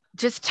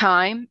just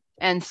time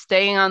and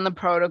staying on the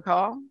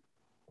protocol.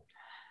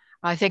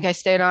 I think I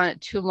stayed on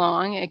it too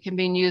long. It can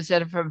be used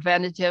as a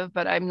preventative,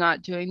 but I'm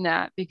not doing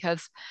that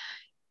because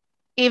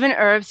even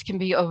herbs can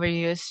be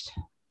overused.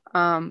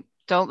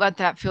 Don't let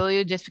that fool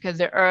you. Just because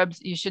they're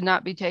herbs, you should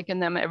not be taking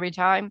them every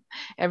time,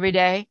 every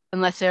day,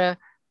 unless they're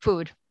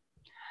food,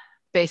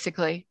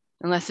 basically,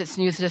 unless it's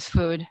used as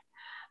food.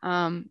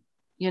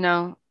 You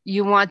know,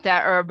 you want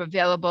that herb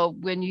available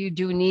when you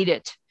do need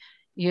it.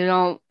 You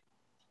don't,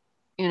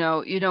 you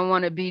know, you don't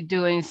want to be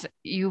doing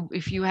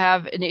if you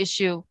have an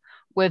issue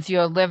with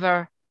your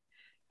liver,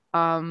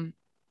 all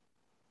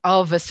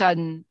of a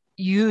sudden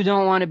you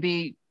don't want to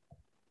be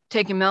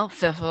taking milk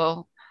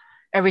thistle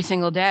every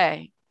single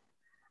day.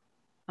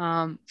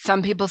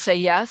 Some people say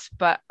yes,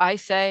 but I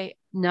say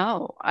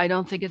no. I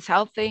don't think it's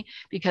healthy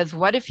because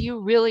what if you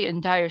really in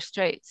dire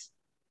straits?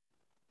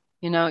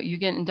 You know, you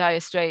get in dire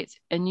straits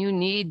and you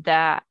need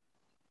that.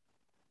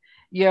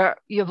 Your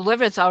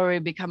liver's already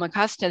become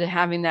accustomed to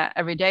having that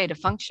every day to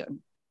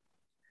function.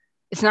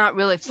 It's not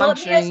really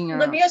functioning.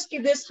 Let me ask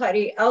you this,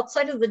 Heidi.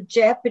 Outside of the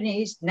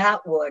Japanese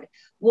knotwood,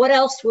 what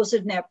else was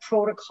in that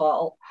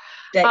protocol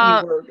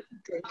that you were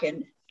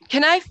drinking?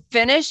 Can I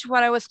finish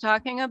what I was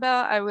talking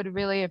about? I would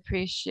really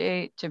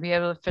appreciate to be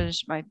able to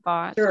finish my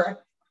thought.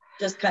 Sure.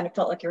 Just kind of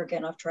felt like you were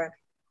getting off track.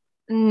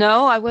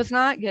 No, I was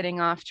not getting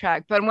off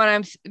track. But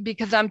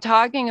because I'm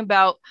talking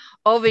about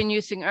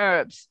overusing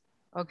herbs,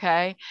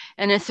 okay?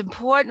 And it's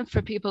important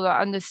for people to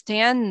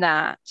understand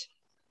that,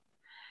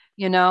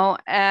 you know,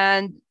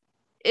 and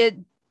it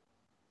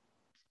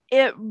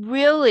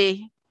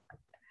really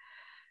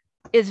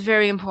is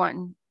very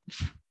important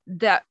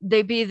that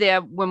they be there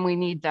when we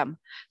need them.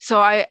 So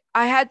I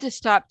had to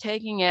stop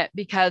taking it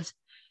because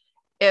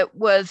it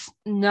was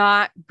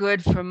not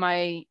good for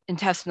my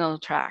intestinal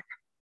tract.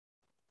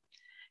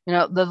 You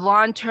know, the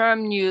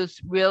long-term use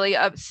really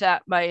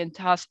upset my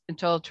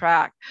intestinal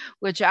tract,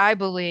 which I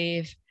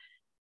believe,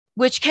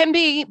 which can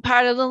be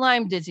part of the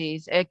Lyme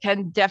disease. It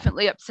can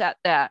definitely upset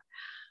that.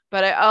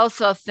 But I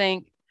also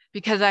think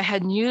because I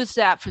had used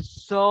that for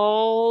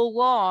so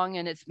long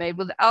and it's made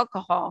with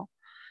alcohol,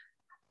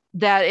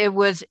 that it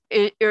was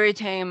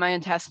irritating my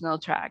intestinal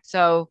tract.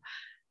 So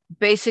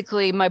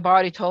basically my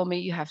body told me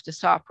you have to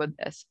stop with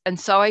this. And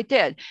so I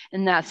did.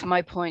 And that's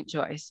my point,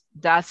 Joyce.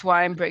 That's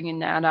why I'm bringing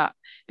that up,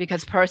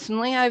 because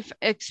personally I've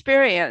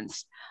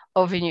experienced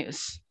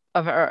overuse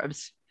of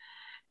herbs.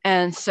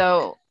 And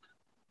so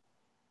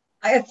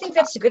I think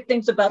that's the good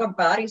things about our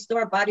bodies, though.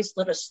 Our bodies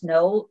let us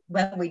know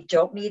when we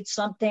don't need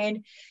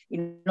something.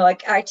 You know,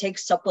 like I take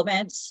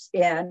supplements,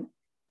 and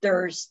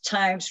there's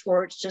times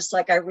where it's just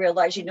like I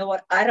realize, you know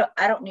what, I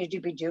don't need to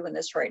be doing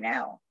this right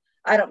now.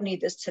 I don't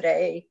need this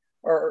today,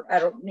 or I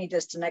don't need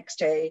this the next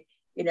day.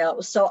 You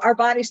know, so our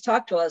bodies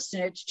talk to us,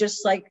 and it's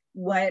just like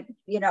when,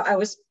 you know, I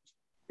was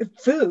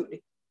food.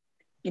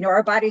 You know,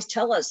 our bodies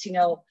tell us, you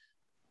know,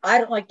 I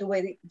don't like the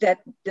way that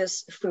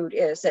this food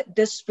is, that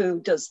this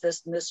food does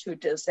this and this food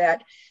does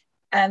that.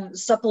 And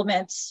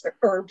supplements,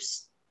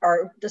 herbs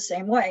are the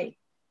same way.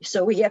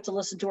 So we have to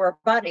listen to our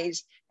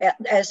bodies,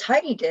 as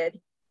Heidi did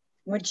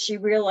when she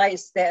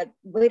realized that,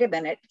 wait a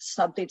minute,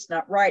 something's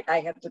not right.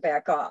 I have to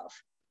back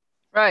off.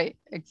 Right,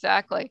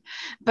 exactly.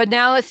 But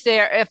now it's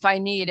there if I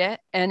need it.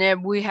 And if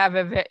we have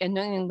in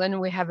New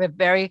England, we have a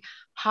very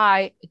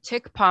high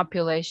tick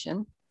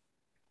population.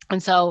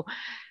 And so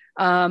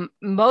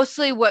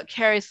mostly what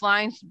carries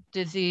Lyme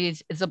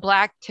disease is a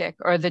black tick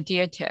or the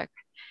deer tick.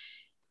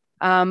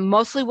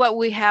 Mostly what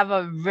we have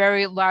a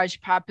very large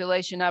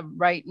population of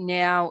right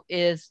now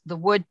is the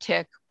wood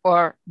tick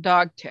or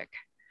dog tick.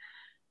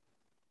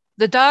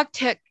 The dog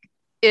tick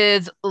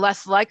is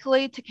less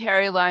likely to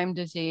carry Lyme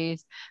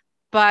disease,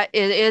 but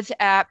it is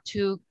apt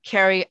to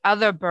carry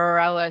other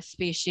Borrelia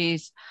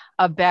species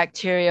of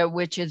bacteria,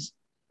 which is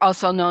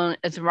also known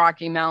as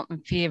Rocky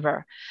Mountain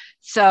fever.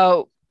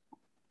 So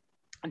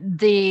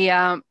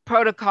the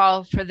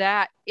protocol for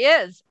that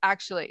is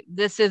actually,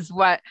 this is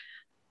what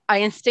I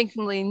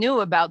instinctively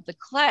knew about the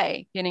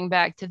clay, getting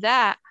back to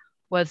that,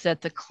 was that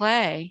the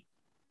clay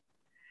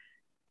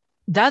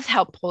does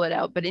help pull it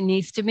out, but it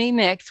needs to be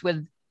mixed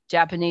with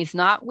Japanese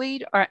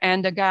knotweed or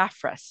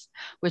Andogaphris,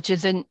 which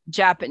is a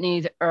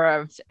Japanese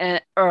herb.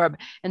 And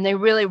they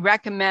really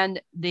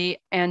recommend the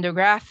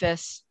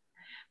Andogaphris,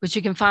 which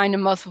you can find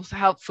in most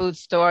health food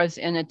stores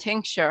in a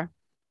tincture.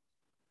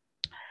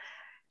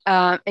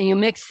 And you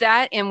mix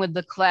that in with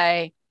the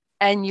clay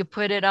and you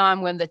put it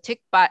on when the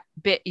tick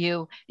bit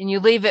you, and you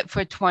leave it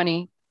for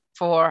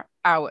 24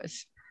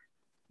 hours.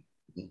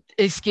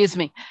 Excuse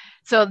me.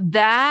 So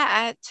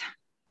that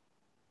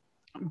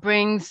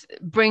brings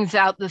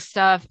out the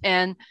stuff.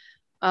 And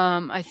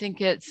I think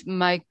it's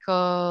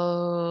Michael.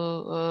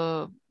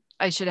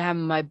 I should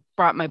have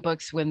brought my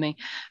books with me.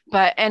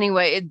 But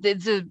anyway,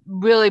 it's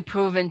really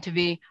proven to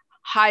be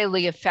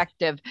highly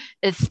effective,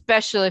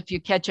 especially if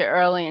you catch it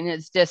early and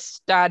it's just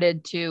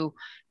started to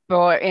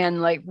bore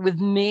in. Like with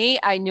me,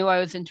 I knew I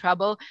was in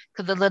trouble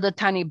because the little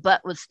tiny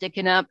butt was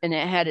sticking up and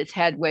it had its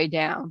head way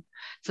down.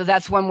 So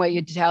that's one way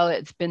you tell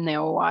it's been there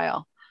a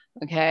while.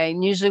 Okay.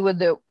 And usually with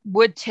the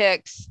wood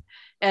ticks,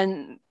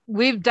 and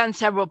we've done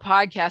several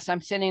podcasts,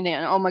 I'm sitting there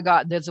and, oh my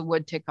God, there's a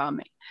wood tick on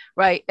me.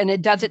 Right. And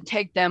it doesn't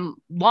take them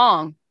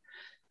long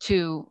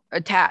to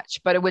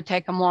attach, but it would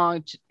take them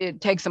long.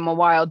 It takes them a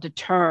while to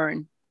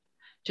turn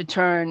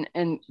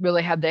and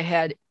really have the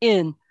head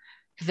in,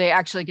 because they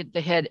actually get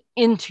the head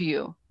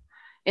into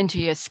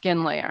your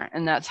skin layer.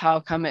 And that's how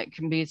come it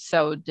can be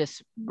so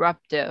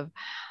disruptive.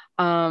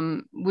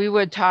 We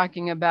were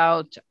talking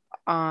about,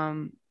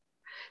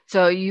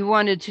 so you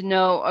wanted to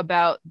know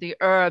about the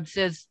herbs.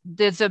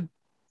 There's a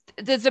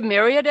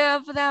myriad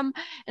of them,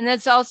 and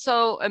there's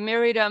also a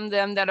myriad of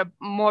them that are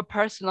more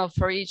personal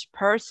for each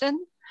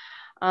person.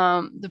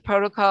 The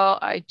protocol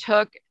I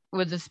took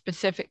with a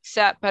specific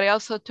set, but I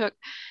also took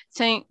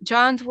St.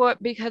 John's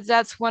wort because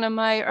that's one of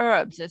my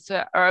herbs. It's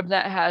an herb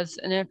that has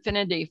an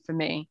affinity for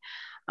me.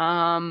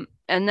 And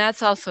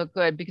that's also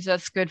good because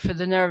that's good for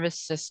the nervous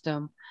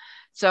system.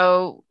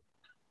 So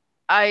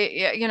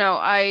I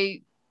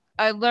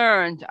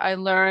learned,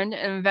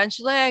 and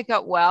eventually I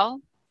got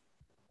well.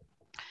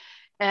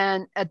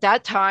 And at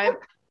that time,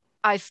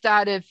 I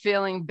started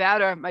feeling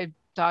better. My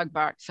dog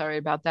barked, sorry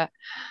about that.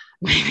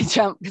 Made me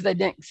jump because I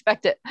didn't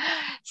expect it.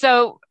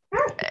 So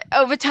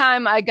over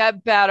time, I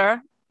got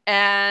better,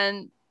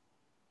 and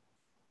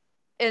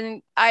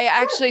I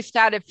actually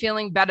started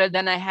feeling better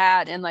than I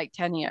had in like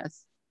 10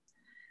 years.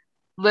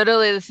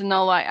 Literally, this is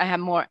no lie. I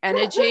had more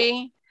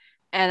energy,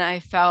 and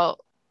I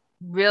felt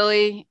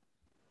really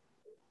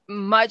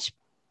much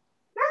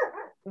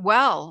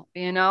well,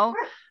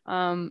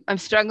 I'm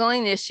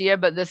struggling this year,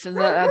 but that's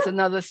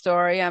another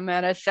story. I'm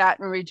at a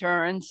Saturn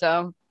return.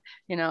 So,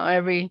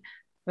 every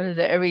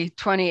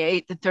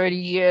 28 to 30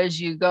 years,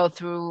 you go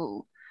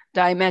through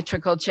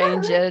diametrical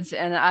changes.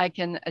 And I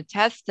can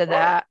attest to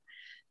that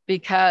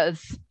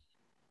because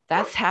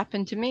that's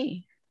happened to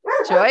me.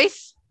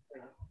 Joyce?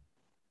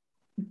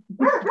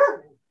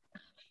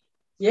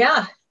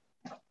 Yeah.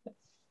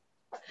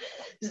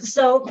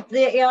 So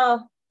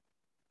the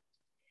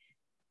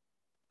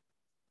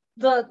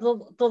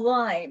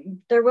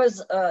Lyme, there was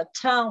a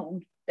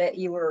town that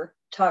you were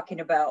talking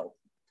about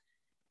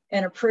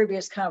in a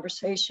previous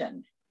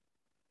conversation.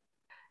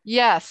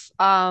 Yes,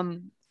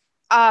 Lyme,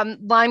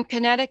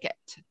 Connecticut.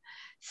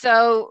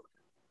 So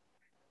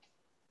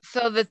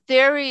the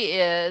theory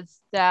is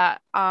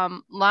that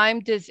Lyme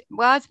disease,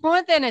 well, it's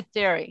more than a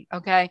theory,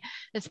 okay?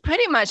 It's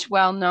pretty much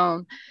well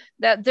known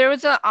that there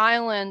was an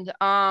island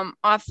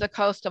off the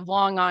coast of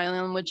Long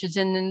Island, which is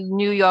in the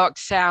New York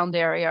Sound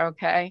area,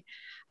 okay?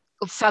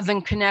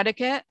 Southern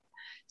Connecticut.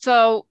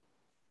 So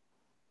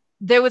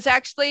there was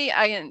actually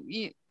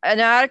an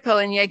article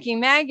in Yankee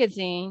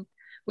Magazine,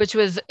 which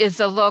is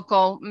a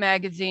local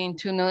magazine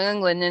to New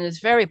England and is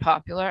very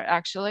popular,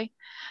 actually.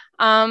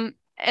 And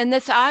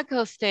this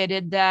article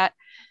stated that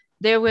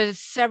there was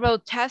several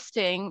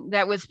testing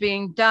that was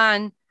being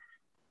done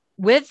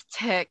with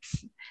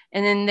ticks,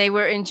 and then they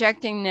were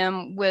injecting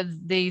them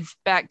with these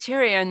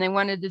bacteria, and they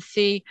wanted to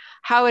see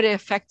how it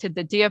affected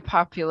the deer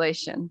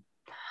population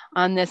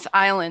on this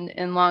island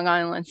in Long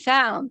Island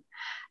Sound.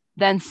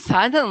 Then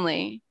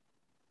suddenly,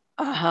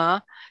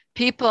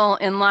 people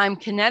in Lyme,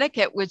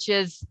 Connecticut, which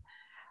is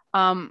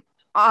on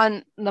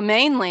the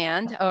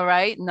mainland, all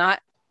right, not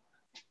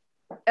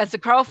as the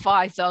crow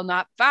flies, so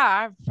not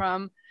far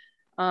from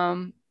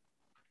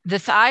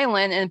this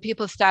island, and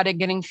people started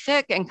getting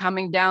sick and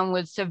coming down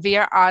with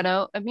severe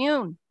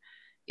autoimmune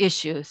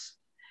issues.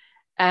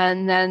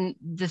 And then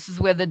this is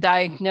where the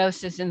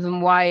diagnosis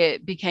and why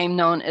it became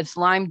known as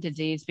Lyme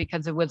disease,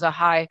 because it was a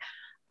high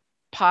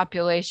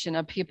population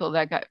of people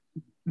that got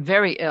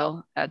very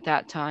ill at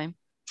that time,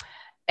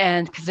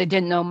 and because they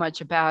didn't know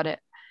much about it.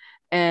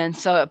 And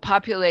so it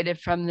populated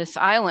from this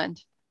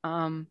island.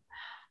 Our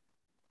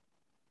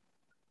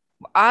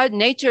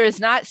nature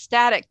is not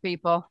static,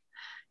 people.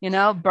 You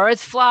know,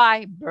 birds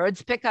fly,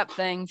 birds pick up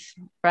things,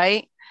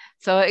 right?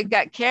 So it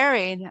got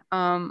carried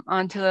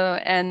onto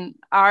and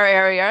our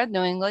area,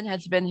 New England,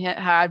 has been hit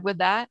hard with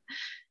that.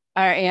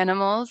 Our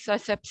animals are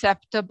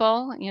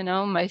susceptible. You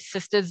know, my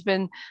sister's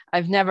been,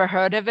 I've never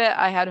heard of it.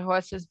 I had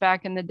horses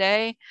back in the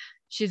day.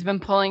 She's been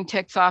pulling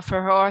ticks off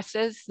her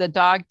horses, the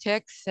dog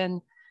ticks.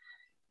 And,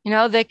 you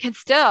know, they can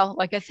still,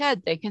 like I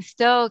said, they can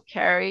still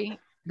carry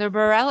the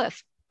Borrelia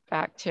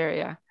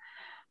bacteria.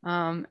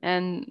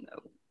 And,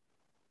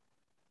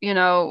 you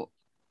know,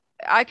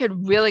 I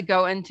could really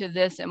go into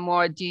this in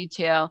more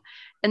detail.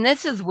 And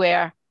this is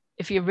where,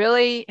 if you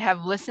really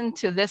have listened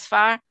to this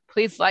far,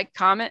 please like,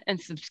 comment,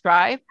 and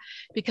subscribe,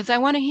 because I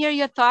want to hear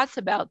your thoughts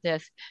about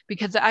this,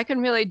 because I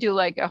can really do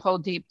like a whole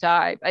deep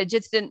dive. I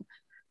just didn't,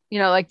 you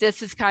know, like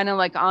this is kind of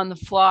like on the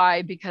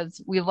fly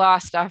because we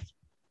lost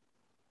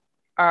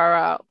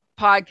our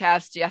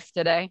podcast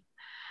yesterday.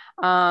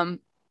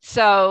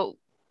 So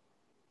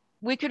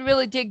we could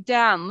really dig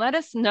down. Let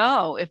us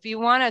know if you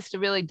want us to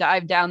really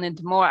dive down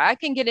into more. I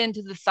can get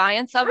into the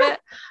science of it,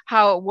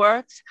 how it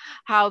works,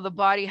 how the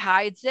body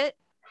hides it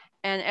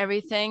and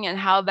everything, and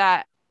how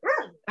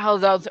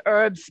those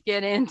herbs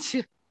get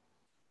into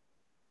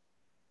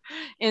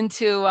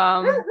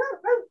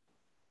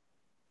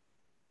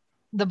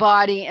the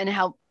body and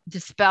help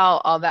dispel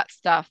all that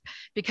stuff,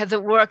 because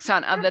it works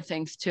on other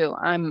things too.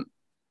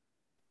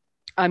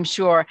 I'm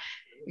sure,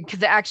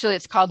 because actually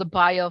it's called a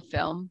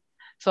biofilm.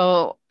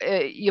 So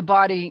your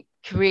body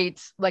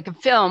creates like a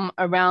film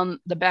around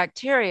the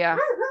bacteria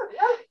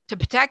to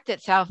protect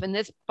itself. And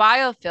this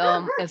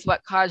biofilm is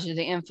what causes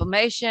the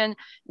inflammation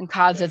and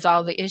causes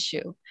all the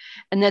issue.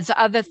 And there's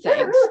other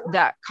things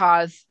that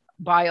cause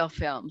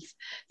biofilms.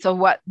 So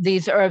what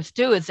these herbs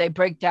do is they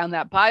break down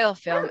that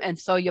biofilm, and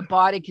so your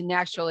body can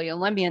naturally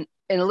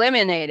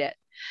eliminate it.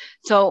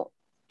 So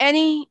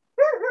any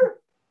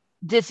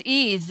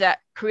disease that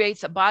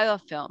creates a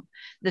biofilm,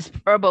 this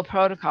herbal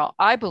protocol,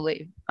 I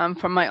believe,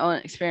 from my own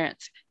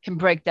experience, can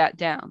break that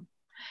down.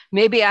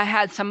 Maybe I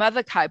had some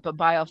other type of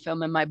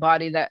biofilm in my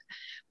body that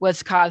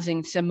was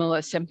causing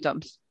similar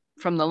symptoms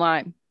from the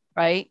Lyme,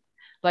 right?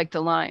 Like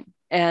the Lyme.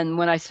 And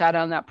when I started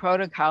on that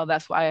protocol,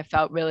 that's why I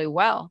felt really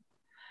well,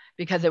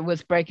 because it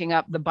was breaking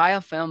up the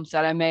biofilms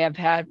that I may have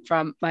had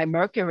from my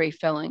mercury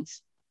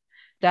fillings,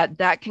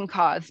 that can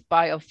cause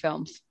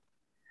biofilms,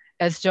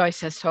 as Joyce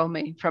has told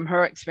me from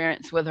her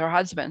experience with her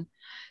husband.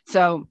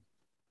 So,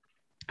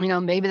 you know,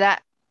 maybe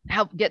that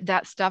helped get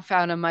that stuff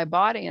out of my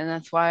body. And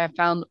that's why I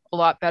found a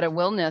lot better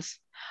wellness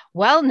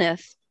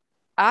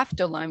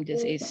after Lyme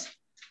disease.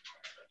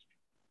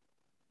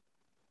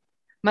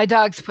 My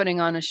dog's putting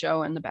on a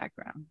show in the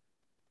background.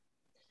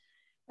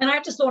 And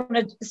I just want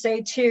to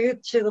say to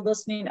the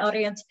listening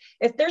audience,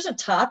 if there's a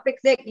topic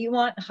that you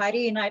want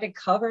Heidi and I to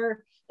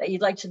cover that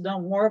you'd like to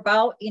know more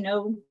about, you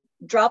know,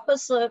 drop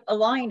us a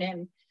line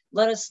and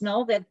let us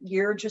know that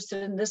you're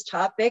interested in this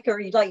topic, or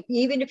you'd like,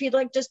 even if you'd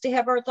like just to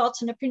have our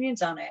thoughts and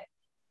opinions on it,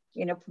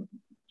 you know,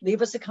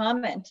 leave us a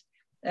comment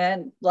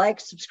and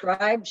like,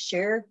 subscribe,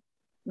 share,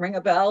 ring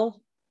a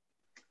bell,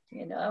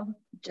 you know,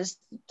 just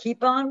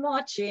keep on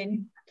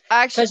watching.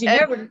 Actually,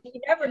 because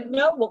you never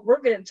know what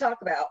we're going to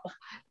talk about.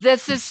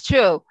 This is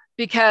true,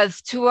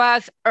 because to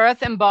us,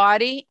 earth and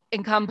body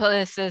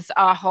encompasses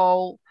our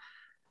whole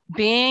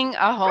being,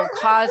 our whole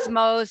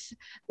cosmos.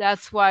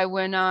 That's why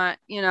we're not,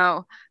 you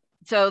know,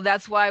 so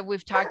that's why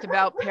we've talked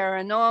about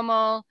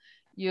paranormal,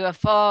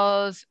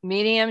 UFOs,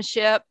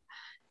 mediumship,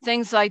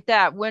 things like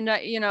that. We're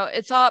not, you know,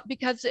 it's all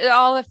because it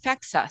all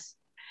affects us.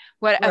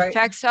 What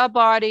affects our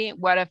body,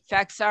 what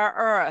affects our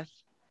earth,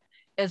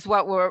 is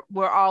what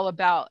we're all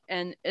about.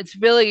 And it's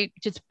really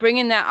just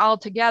bringing that all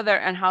together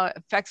and how it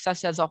affects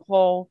us as a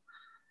whole,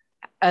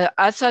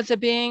 us as a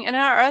being and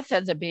our earth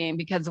as a being,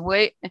 because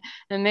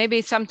and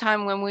maybe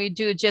sometime when we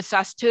do just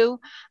us two,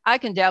 I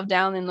can delve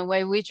down in the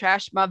way we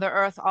trash Mother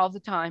Earth all the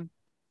time.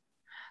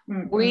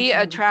 Mm-hmm. We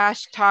are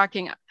trash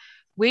talking.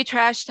 We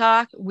trash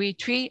talk. We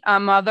treat our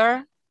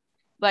mother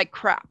like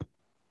crap,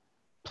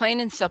 plain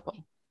and simple.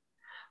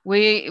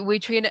 We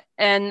treat it,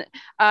 and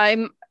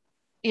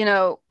you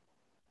know,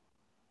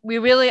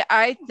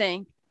 I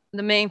think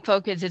the main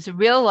focus is to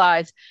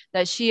realize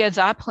that she is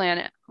our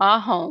planet, our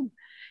home,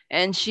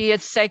 and she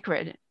is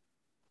sacred.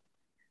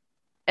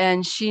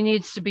 And she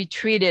needs to be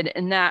treated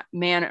in that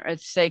manner of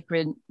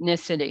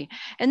sacrednicity.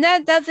 And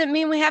that doesn't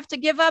mean we have to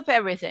give up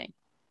everything,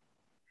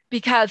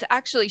 because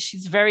actually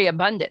she's very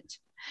abundant.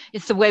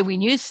 It's the way we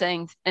use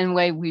things and the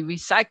way we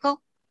recycle,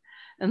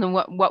 and then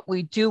what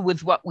we do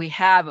with what we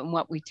have and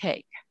what we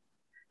take.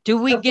 Do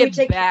we give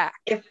back?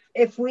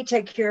 If we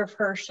take care of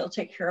her, she'll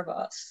take care of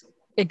us.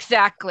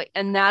 Exactly.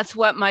 And that's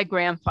what my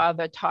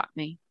grandfather taught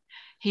me.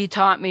 he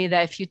taught me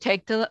that if you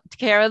take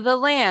care of the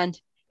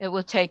land, it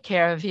will take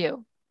care of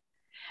you.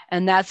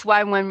 And that's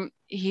why when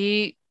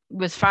he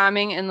was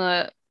farming in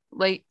the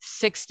late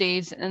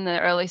 60s and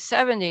the early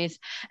 70s,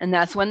 and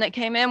that's when they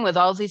came in with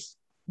all these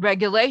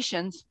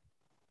regulations.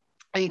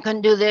 You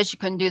couldn't do this, you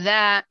couldn't do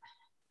that.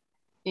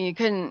 You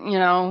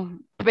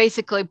couldn't,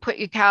 basically put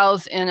your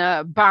cows in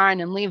a barn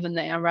and leave them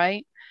there,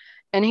 right?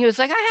 And he was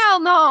like, oh,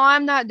 hell no,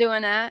 I'm not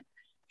doing that.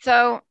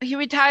 So he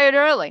retired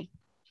early.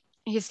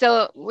 He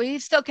still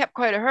kept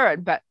quite a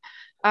herd, but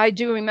I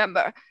do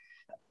remember,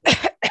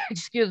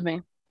 excuse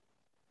me,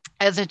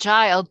 as a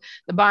child,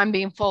 the barn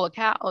being full of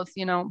cows,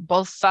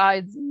 both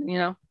sides,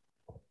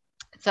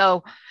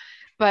 So,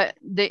 but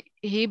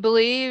he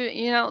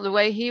believed, the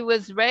way he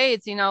was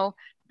raised,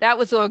 that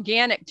was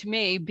organic to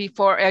me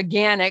before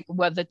organic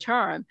was a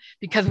term,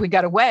 because we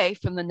got away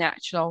from the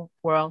natural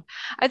world.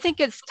 I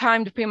think it's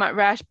time to pretty much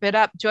wrap it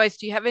up. Joyce,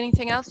 do you have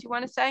anything else you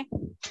want to say?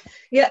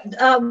 Yeah.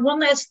 One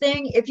last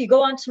thing. If you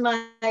go onto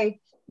my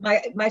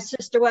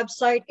sister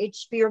website,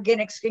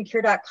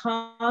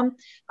 hborganicskincare.com,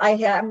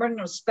 I'm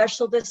running a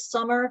special this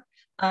summer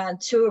on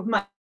two of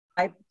my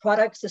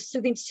products, the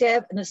Soothing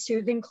Salve and the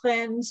Soothing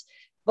Cleanse.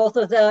 Both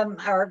of them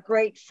are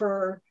great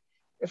for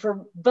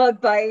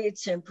bug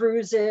bites and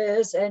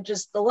bruises and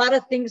just a lot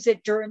of things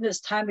that during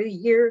this time of the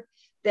year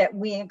that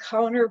we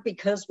encounter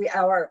because we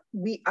are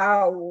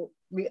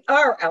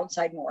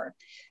outside more.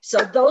 So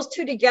those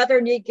two together,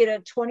 and you get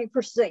a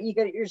 20%, you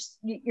get your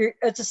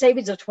it's a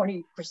savings of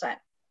 20%.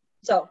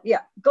 So yeah,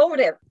 go over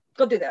there,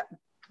 go do that.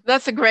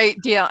 That's a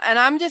great deal. And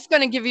I'm just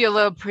going to give you a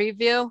little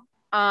preview.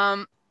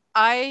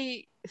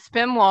 I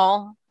spin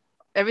wool,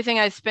 everything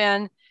I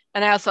spin,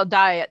 and I also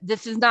dye it.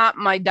 This is not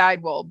my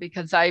dyed wool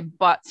because I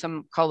bought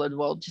some colored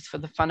wool just for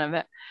the fun of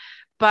it.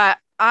 But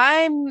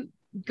I'm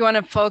going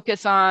to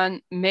focus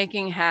on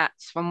making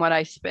hats from what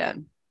I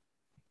spin.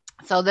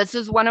 So this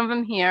is one of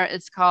them here.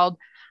 It's called,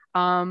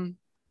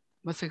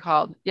 what's it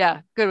called?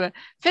 Yeah, good one.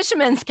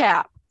 Fisherman's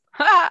cap.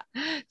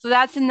 So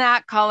that's in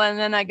that color. And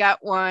then I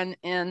got one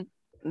in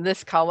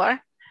this color,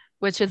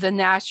 which is a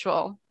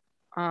natural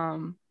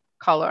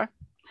color.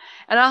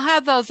 And I'll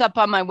have those up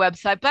on my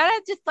website, but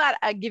I just thought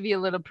I'd give you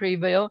a little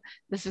preview.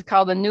 This is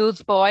called a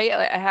Newsboy. It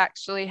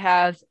actually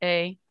has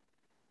a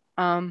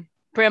brim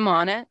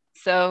on it.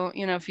 So,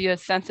 if you're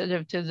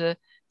sensitive to the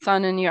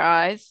sun in your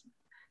eyes,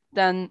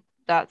 then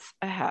that's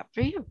a hat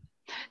for you.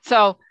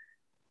 So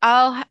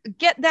I'll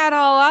get that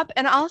all up.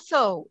 And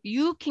also,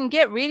 you can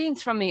get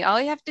readings from me.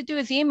 All you have to do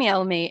is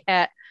email me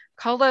at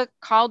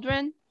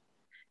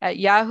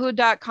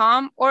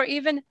colorcauldron@yahoo.com or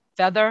even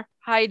Feather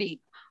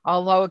Heidi,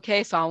 all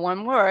lowercase, all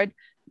one word,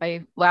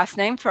 my last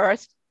name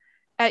first,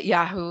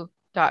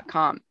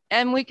 @yahoo.com.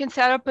 And we can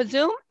set up a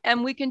Zoom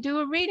and we can do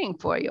a reading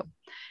for you.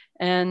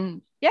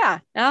 And yeah,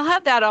 and I'll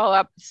have that all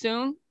up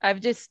soon.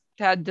 I've just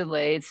had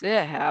delays.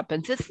 It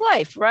happens. It's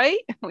life, right?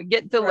 We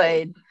get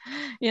delayed,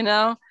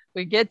 right.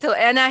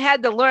 And I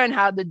had to learn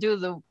how to do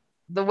the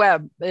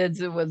web.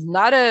 It was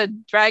not a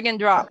drag and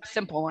drop,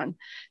 simple one.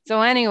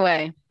 So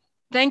anyway,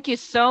 thank you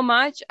so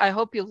much. I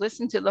hope you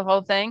listened to the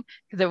whole thing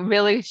because it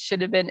really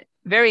should have been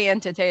very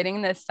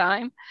entertaining this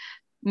time.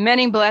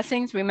 Many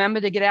blessings. Remember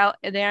to get out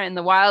there in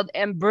the wild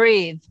and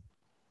breathe.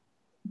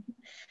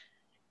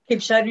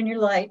 Keep shining your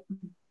light.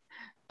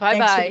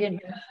 Bye-bye.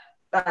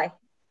 Bye.